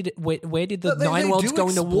 where did the They Nine Worlds do go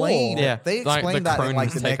into war? explain- Yeah, they like explained the that in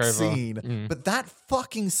like the Cronins next takeover. scene. Mm. But that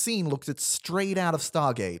fucking scene looks it straight out of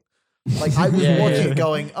Stargate. Like I was Yeah, watching yeah. it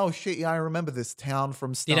going, oh shit, yeah, I remember this town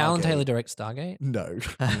from Stargate. Did Alan Taylor direct Stargate? No,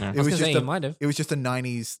 I it was was gonna just say a, he might have. it was just a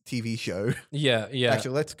 '90s TV show. Yeah.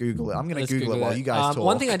 Actually, let's Google it. I'm gonna Let's Google it while you guys talk.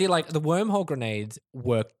 One thing I did like, the wormhole grenades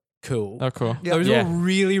were cool. Oh, cool. Yeah. Those Yeah. were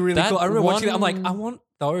really, really That cool. I remember watching it. I'm like, one- I want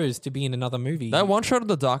those to be in another movie. That one shot of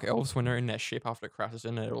the Dark Elves when they're in their ship after it crashes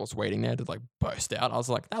in and it was waiting there to like burst out. I was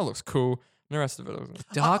like, that looks cool. And the rest of it was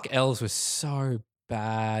Dark Elves was so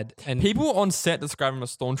bad. And people on set describe them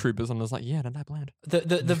as stormtroopers, and I was like, yeah, they're that bland.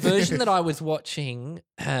 the version that I was watching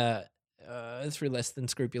through less than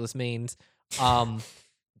scrupulous means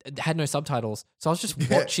it had no subtitles, so I was just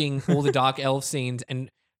watching all the Dark Elf scenes, and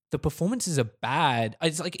the performances are bad.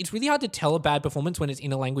 It's really hard to tell a bad performance when it's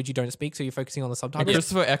in a language you don't speak, so you're focusing on the And subtitles.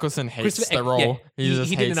 Christopher Eccleston hates Christopher the Eck- role. yeah, He just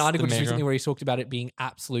he did hates an article the just recently maker. where he talked about it being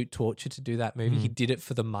absolute torture to do that movie. He Mm. did it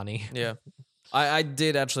for the money. Yeah. I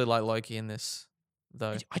did actually like Loki in this,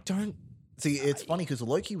 though. I don't. See, it's funny because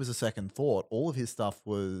Loki was a second thought. All of his stuff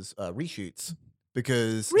was reshoots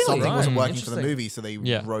because Really? something wasn't Right. working for the Interesting. movie, so they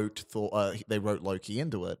Yeah. wrote Loki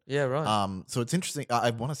into it. Yeah, right. So it's interesting. I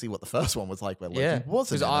want to see what the first one was like where Loki yeah.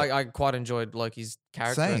 wasn't. Because in it. I quite enjoyed Loki's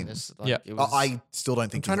character Same. in this. Like, Yeah. It was, I still don't I'm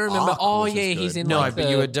think. trying to his remember. arc Oh was as yeah, he's good. in no, like but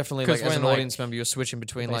the, you were definitely 'cause like as when, an like- audience member, you're switching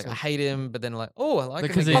between like I Basically. hate him, but then like oh I like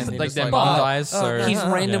Because him he's again. like Just their like, mom oh, dies, so he's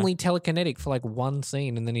uh-huh. randomly telekinetic for like one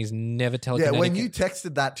scene, and then he's never telekinetic. Yeah, when you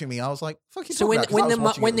texted that to me, I was like, "Fuck you." So when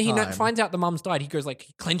when he he finds out the mum's died, he goes like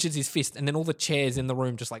he clenches his fist, and then all the chairs in the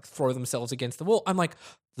room just like throw themselves against the wall. I'm like,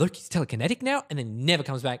 Loki's telekinetic now, and then never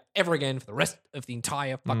comes back ever again for the rest of the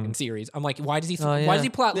entire fucking series. I'm like, why does he? Oh, Why yeah. does he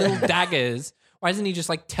pull out little daggers? Why doesn't he just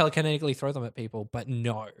like telekinetically throw them at people? But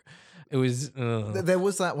no, it was. There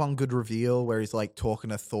was that one good reveal where he's like talking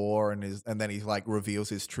to Thor and then he like reveals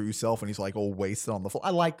his true self and he's like all wasted on the floor. I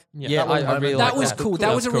like Yeah, that little I really moment. That like was that. cool. That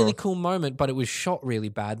That was a was really cool. cool moment, but it was shot really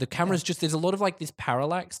bad. The camera's just, there's a lot of like this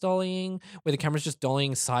parallax dollying where the camera's just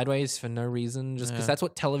dollying sideways for no reason, just because Yeah. that's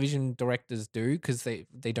what television directors do because they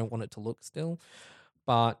don't want it to look still.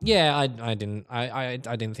 But yeah, I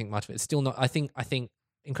didn't think much of it. It's still not, I think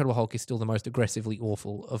Incredible Hulk is still the most aggressively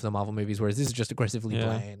awful of the Marvel movies, whereas this is just aggressively Yeah.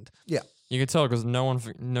 bland. You can tell because no one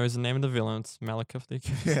knows the name of the villain. It's Malekith.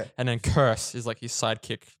 Yeah. And then Curse is like his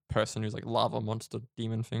sidekick person who's like lava monster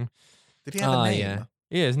demon thing. Did he have a name? yeah.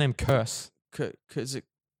 Yeah, his name Curse. Is it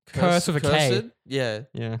Curse with a K. Cursed? Yeah.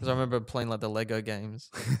 Yeah. Because I remember playing like the Lego games,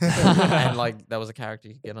 and like that was a character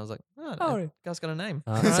you could get. And I was like, oh, Oh. that guy's got a name.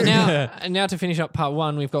 So now to finish up part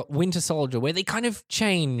one, we've got Winter Soldier, where they kind of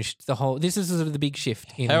changed the whole. This is sort of the big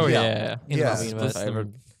shift in Hell the, yeah. in the Yeah. Marvel universe. favorite.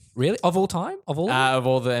 Really, of all time, of all. Of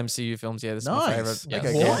all the MCU films, yeah, this is my Nice. favorite.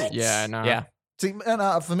 Okay, Yeah. cool. Yeah, no. Yeah. See,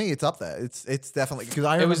 and for me, it's up there. It's definitely because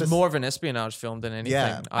I It remember was more of an espionage film than anything.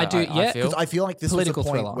 Yeah. I do- yeah, I feel. because I feel like this Political was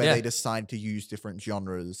the point thriller. where Yeah. they decided to use different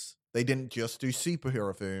genres. They didn't just do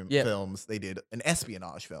superhero Yeah. films. They did an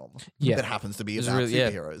espionage film Yeah. that happens to be was about really- yeah.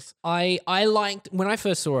 superheroes. I liked when I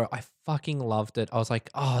first saw it. I fucking loved it. I was like,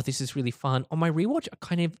 oh, this is really fun. On my rewatch, I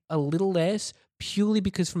kind of a little less, purely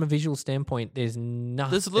because from a visual standpoint, there's nothing.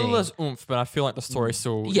 There's a little less oomph, but I feel like the story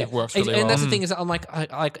still Yeah, it works and, really well. and that's the thing is, I'm like,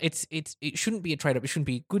 it shouldn't be a trade off. It shouldn't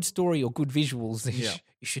be good story or good visuals. Yeah.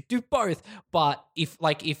 You should do both. But if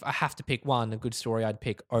I have to pick one, a good story, I'd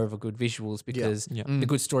pick over good visuals because Yeah. the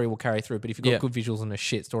good story will carry through. But if you've got Yeah. good visuals and a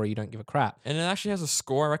shit story, you don't give a crap. And it actually has a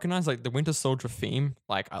score I recognize, like the Winter Soldier theme.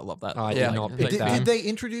 Like I love that. Oh, I did Like, not like pick Did, that. did they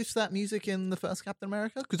introduce that music in the first Captain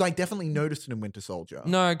America? Because I definitely noticed it in Winter Soldier.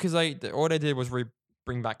 No, because all they did was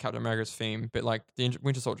bring back Captain America's theme, but like the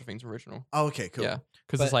Winter Soldier theme's original. Oh, okay, cool. Yeah,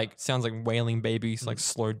 because But- it's like sounds like wailing babies, like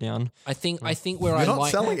slowed down. I think where You're I not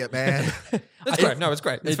like selling it, man. It's great. No, it's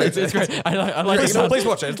great. It's great. I like Please, the sound. please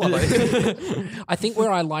watch it. It's lovely. I think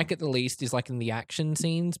where I like it the least is like in the action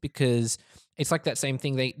scenes because it's like that same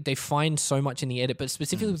thing. They find so much in the edit, but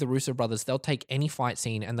specifically with the Russo brothers, they'll take any fight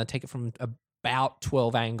scene and they'll take it from about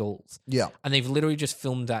 12 angles. Yeah. And they've literally just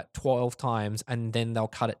filmed that 12 times and then they'll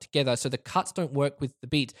cut it together. So the cuts don't work with the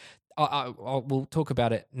beats. We'll talk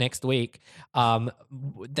about it next week.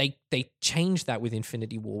 They changed that with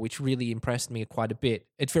Infinity War, which really impressed me quite a bit.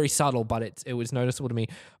 It's very subtle, but it was noticeable to me.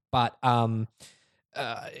 But I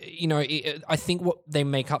think what they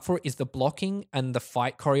make up for it is the blocking and the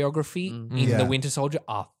fight choreography in Yeah. the Winter Soldier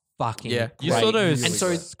are fucking Yeah. You great. saw those And so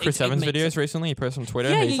Chris it Evans makes videos it- recently? He posted on Twitter.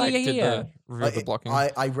 Yeah, He's yeah, like yeah, did yeah. the review of the blocking.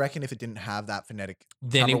 I reckon if it didn't have that phonetic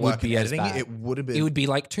Then it camera would work be and as editing, bad. it would have been. It would be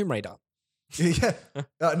like Tomb Raider. Yeah.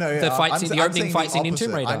 No, The fight I'm scene- sa- the I'm opening saying fight scene in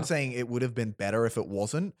Tomb opposite. Raider. I'm saying it would have been better if it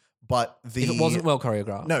wasn't, but If it wasn't well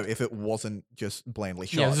choreographed. No, if it wasn't just blandly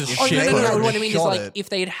shot. Yeah, it was just If Oh, shit no, they no, no. had What I mean is shot like it- if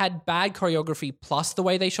they had had bad choreography plus the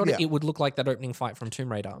way they shot it, Yeah. it would look like that opening fight from Tomb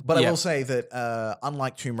Raider. But I Yeah. will say that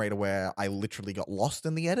unlike Tomb Raider, where I literally got lost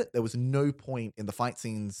in the edit, there was no point in the fight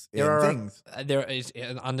scenes in things. There is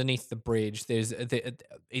underneath the bridge.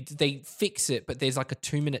 They fix it, but there's like a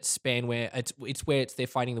 2-minute span where it's they're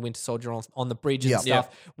fighting the Winter Soldier on the bridge and Yeah. stuff,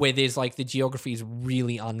 where there's like the geography is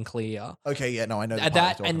really unclear. Okay, yeah, no, I know the part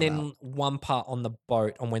That you're and talking then about. one part on the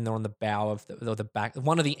boat, on when they're on the bow of the back,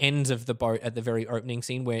 one of the ends of the boat at the very opening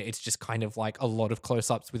scene, where it's just kind of like a lot of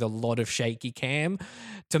close-ups with a lot of shaky cam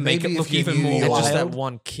to make Maybe it if look you even knew more you And wild. just that wild.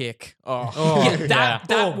 one kick. Oh, Yeah, that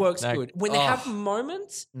Oh, works that- good. When they have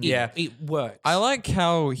moments, Yeah. it works. I like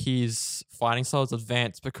how his fighting style is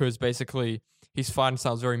advanced because basically his fighting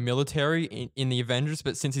style is very military in the Avengers,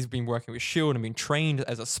 but since he's been working with S.H.I.E.L.D. and been trained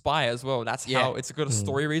as a spy as well, that's how it's got a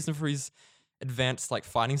story reason for his advanced like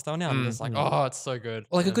fighting style now. And it's like, oh, it's so good.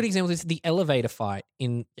 Like a Yeah. good example is the elevator fight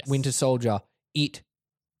in Yes. Winter Soldier. It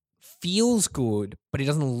feels good, but it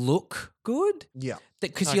doesn't look good. Yeah.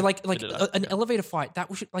 Because No, you're like it does, an yeah. elevator fight that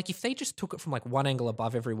was like if they just took it from like one angle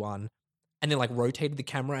above everyone and then like rotated the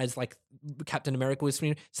camera as like Captain America was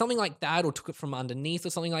swinging, something like that, or took it from underneath or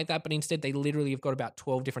something like that. But instead, they literally have got about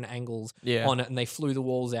 12 different angles Yeah. on it, and they flew the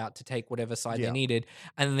walls out to take whatever side Yeah. they needed,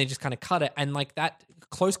 and then they just kind of cut it. And like that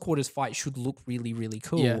close quarters fight should look really, really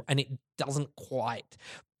cool, Yeah. and it doesn't quite.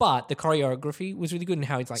 But the choreography was really good, and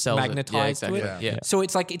how it's like Sells it. Yeah, magnetized exactly. to it. Yeah. So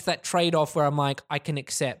it's like it's that trade off where I'm like, I can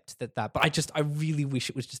accept that, but I really wish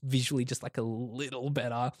it was just visually just like a little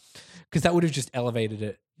better, because that would have just elevated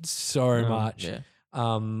it so much. Yeah.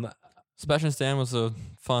 Sebastian Stan was a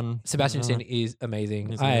fun. Sebastian Stan is amazing.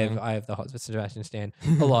 He's I amazing. have the hots for Sebastian Stan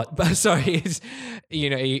a lot, but sorry,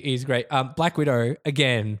 he's great. Black Widow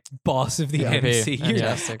again, boss of the Yeah. MCU,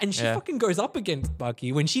 Fantastic. and she Yeah. fucking goes up against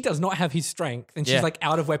Bucky when she does not have his strength, and she's Yeah. like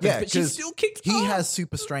out of weapons, Yeah, but she 'cause still kicks. He ass. has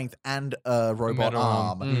super strength and a robot Metal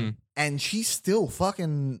arm, arm. Mm. and she's still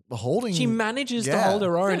fucking holding. She manages to Yeah. hold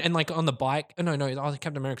her own, and like on the bike. Oh, no,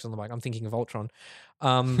 Captain America's on the bike. I'm thinking of Ultron.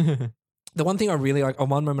 The one thing I really like,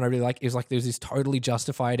 one moment I really like, is like there's this totally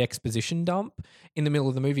justified exposition dump in the middle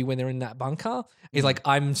of the movie when they're in that bunker. He's like,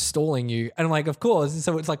 I'm stalling you. And I'm like, of course.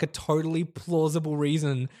 So it's like a totally plausible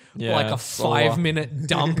reason for like Yeah, a Solar. 5-minute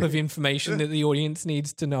dump of information that the audience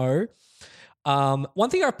needs to know. One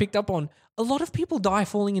thing I picked up on, a lot of people die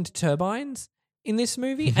falling into turbines in this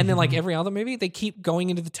movie, and then like every other movie, they keep going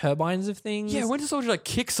into the turbines of things. Yeah, Winter Soldier like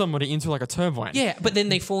kick somebody into like a turbine. Yeah, but then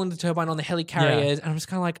they fall into the turbine on the helicarriers, and I'm just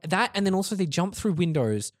kind of like that. And then also they jump through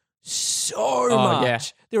windows so much. yeah.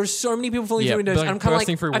 There are so many people falling Yeah, through windows. like And I'm kind of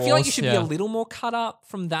bursting like, through I feel like you walls, should be yeah. a little more cut up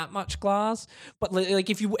from that much glass. But like,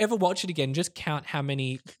 if you ever watch it again, just count how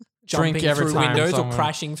many jumping every through time windows or someone-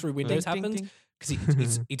 crashing through windows Ding, ding, happens. ding.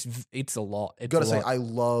 Because it's a lot. It's Gotta a say, lot. I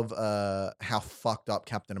love how fucked up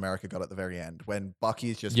Captain America got at the very end when Bucky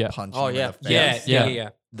is just Yeah. punching Oh, him yeah. in the face. yeah.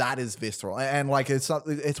 That is visceral, and like it's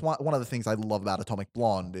one of the things I love about Atomic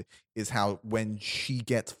Blonde is how when she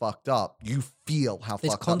gets fucked up, you feel how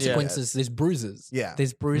There's fucked up she consequences. There's bruises. Yeah.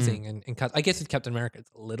 There's bruising and cuts. I guess with Captain America, it's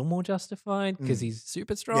a little more justified because he's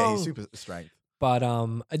super strong. Yeah, he's super strength. But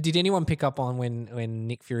did anyone pick up on when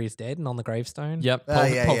Nick Fury is dead and on the gravestone? Yep. Yeah, Pulp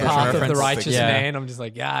yeah. Fiction Path of the reference. Righteous Yeah. Man. I'm just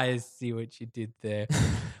like, yeah, I see what you did there.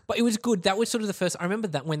 But it was good. That was sort of the first. I remember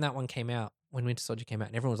that when that one came out, when Winter Soldier came out,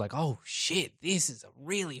 and everyone was like, "Oh shit, this is a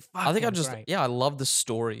really fucking." I think great. I love the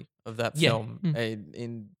story of that Yeah. film.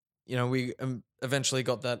 We eventually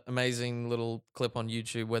got that amazing little clip on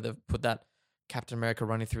YouTube where they've put that Captain America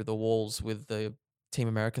running through the walls with the Team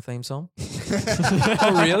America theme song.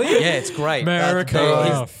 Oh really? Yeah, it's great. America.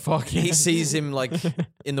 He's- Oh, fuck He yeah. sees him like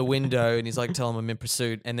in the window and he's like telling him in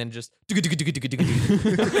pursuit and then just America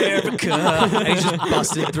and he's just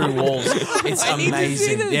busted through walls. It's I need to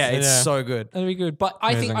see amazing. this. Yeah, it's Yeah. so good. That'd be good. But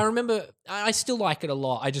I think Amazing. I remember. I still like it a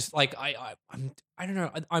lot. I just like I don't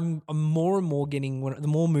know. I'm more and more getting the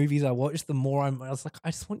more movies I watch, the more I was like,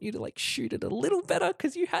 I just want you to like shoot it a little better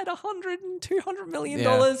because you had $100 and $200 million.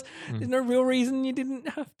 Yeah. There's no real reason you didn't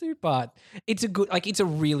have to, but it's a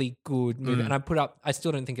really good movie. And I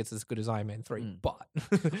still don't think it's as good as Iron Man 3, but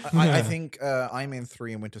I think Iron Man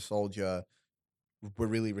 3 and Winter Soldier were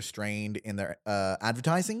really restrained in their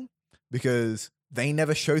advertising because they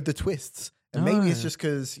never showed the twists. And maybe it's just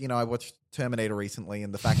because, I watched Terminator recently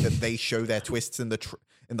and the fact that they show their twists in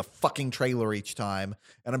the fucking trailer each time.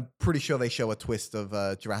 And I'm pretty sure they show a twist of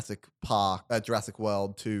Jurassic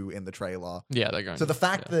World 2 in the trailer. Yeah, they're going. So the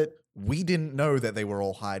fact that we didn't know that they were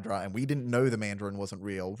all Hydra and we didn't know the Mandarin wasn't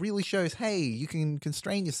real really shows, hey, you can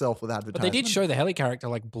constrain yourself with advertising. but they did show the heli character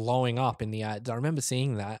like blowing up in the ads. I remember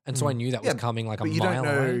seeing that, and so I knew that was Yeah, coming like a But you mile don't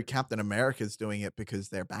know away. Captain America's doing it because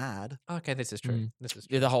they're bad. Okay, this is true. This is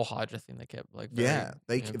true. Yeah, the whole Hydra thing they kept like very, Yeah,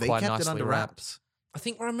 they quite kept it nicely under wrapped. wraps. I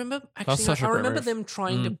think I remember such a I great remember move. them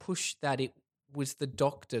trying to push that it was the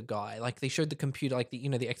doctor guy. Like they showed the computer, like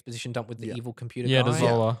the exposition dump with the evil computer yeah, guy. the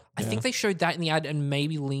Zola. I think they showed that in the ad and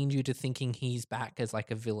maybe leaned you to thinking he's back as like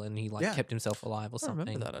a villain. He like Yeah. kept himself alive or I something.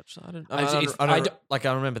 remember that actually. I it's-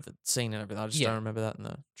 don't remember the scene and everything. I just Yeah. don't remember that in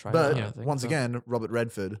the trailer. But I think, once so. again, Robert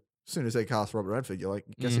Redford. As soon as they cast Robert Redford, you're like,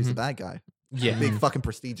 guess who's the bad guy? Yeah. Big fucking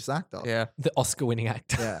prestigious actor. yeah, The Oscar-winning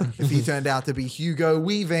actor. Yeah. If he turned out to be Hugo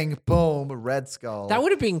Weaving, boom, Red Skull. That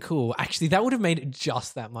would have been cool. Actually, that would have made it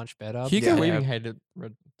just that much better. Hugo Yeah. Weaving hated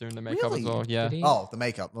doing the makeup Really? as well. Yeah. Did he? Oh, the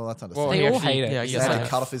makeup. Well, that's understandable. They he all actually- hate it. yeah, I They guess had like to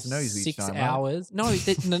cut off his nose each 6 time. right? hours. No,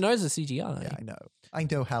 the nose is CGI. Yeah, I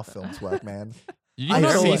know how films work, man. You I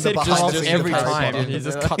didn't know see the he said behind just the scenes every of Harry time. Potter. He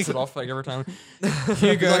just cuts it off like every time. He's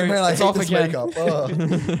Hugo, like, man, I it's hate off this again. makeup.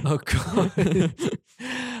 Ugh. Oh god.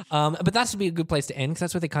 But that would be a good place to end because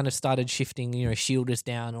that's where they kind of started shifting. Shield us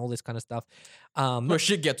down, all this kind of stuff. Where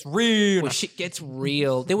shit gets real. Where shit gets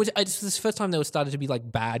real. There was it's this first time there was started to be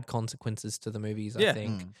like bad consequences to the movies. I Yeah.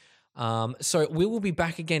 think. So we will be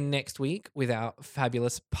back again next week with our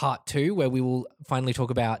fabulous part 2, where we will finally talk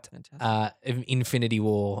about Infinity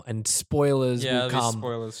War and spoilers Yeah, will there'll be come.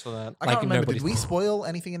 spoilers for that. I Like, can't remember. Did nobody's- we spoil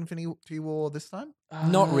anything in Infinity War this time?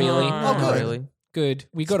 Not really. Oh, Not good. really. Good.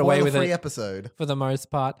 We got away with Spoiler-free it episode, for the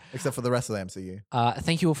most part. except for the rest of the MCU.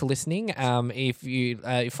 Thank you all for listening. If you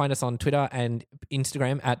find us on Twitter and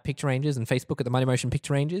Instagram at Picture Rangers and Facebook at the Mighty Motion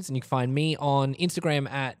Picture Rangers, and you can find me on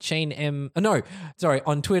Instagram at Shane M.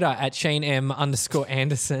 On Twitter at Shane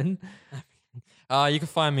M_Anderson. You can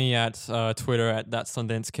find me at Twitter at that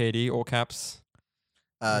Sundance KD, all caps.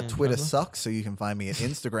 Twitter Pablo? sucks, so you can find me at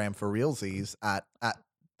Instagram for realsies at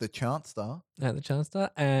the Chancellor. At the Chancellor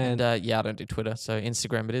and And I don't do Twitter, so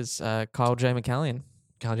Instagram it is Kyle J McCallion.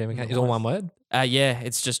 Carl J. McCann is all one word. Yeah,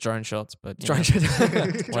 it's just drone shots, but you know. Drone shots.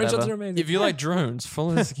 Drone shots Whatever. are amazing. If you like drones,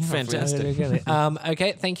 follow this account. Fantastic.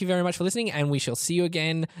 Okay, thank you very much for listening, and we shall see you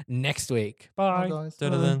again next week. Bye. Bye, guys.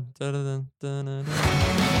 Dun-dun-dun, dun-dun-dun,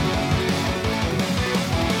 dun-dun-dun.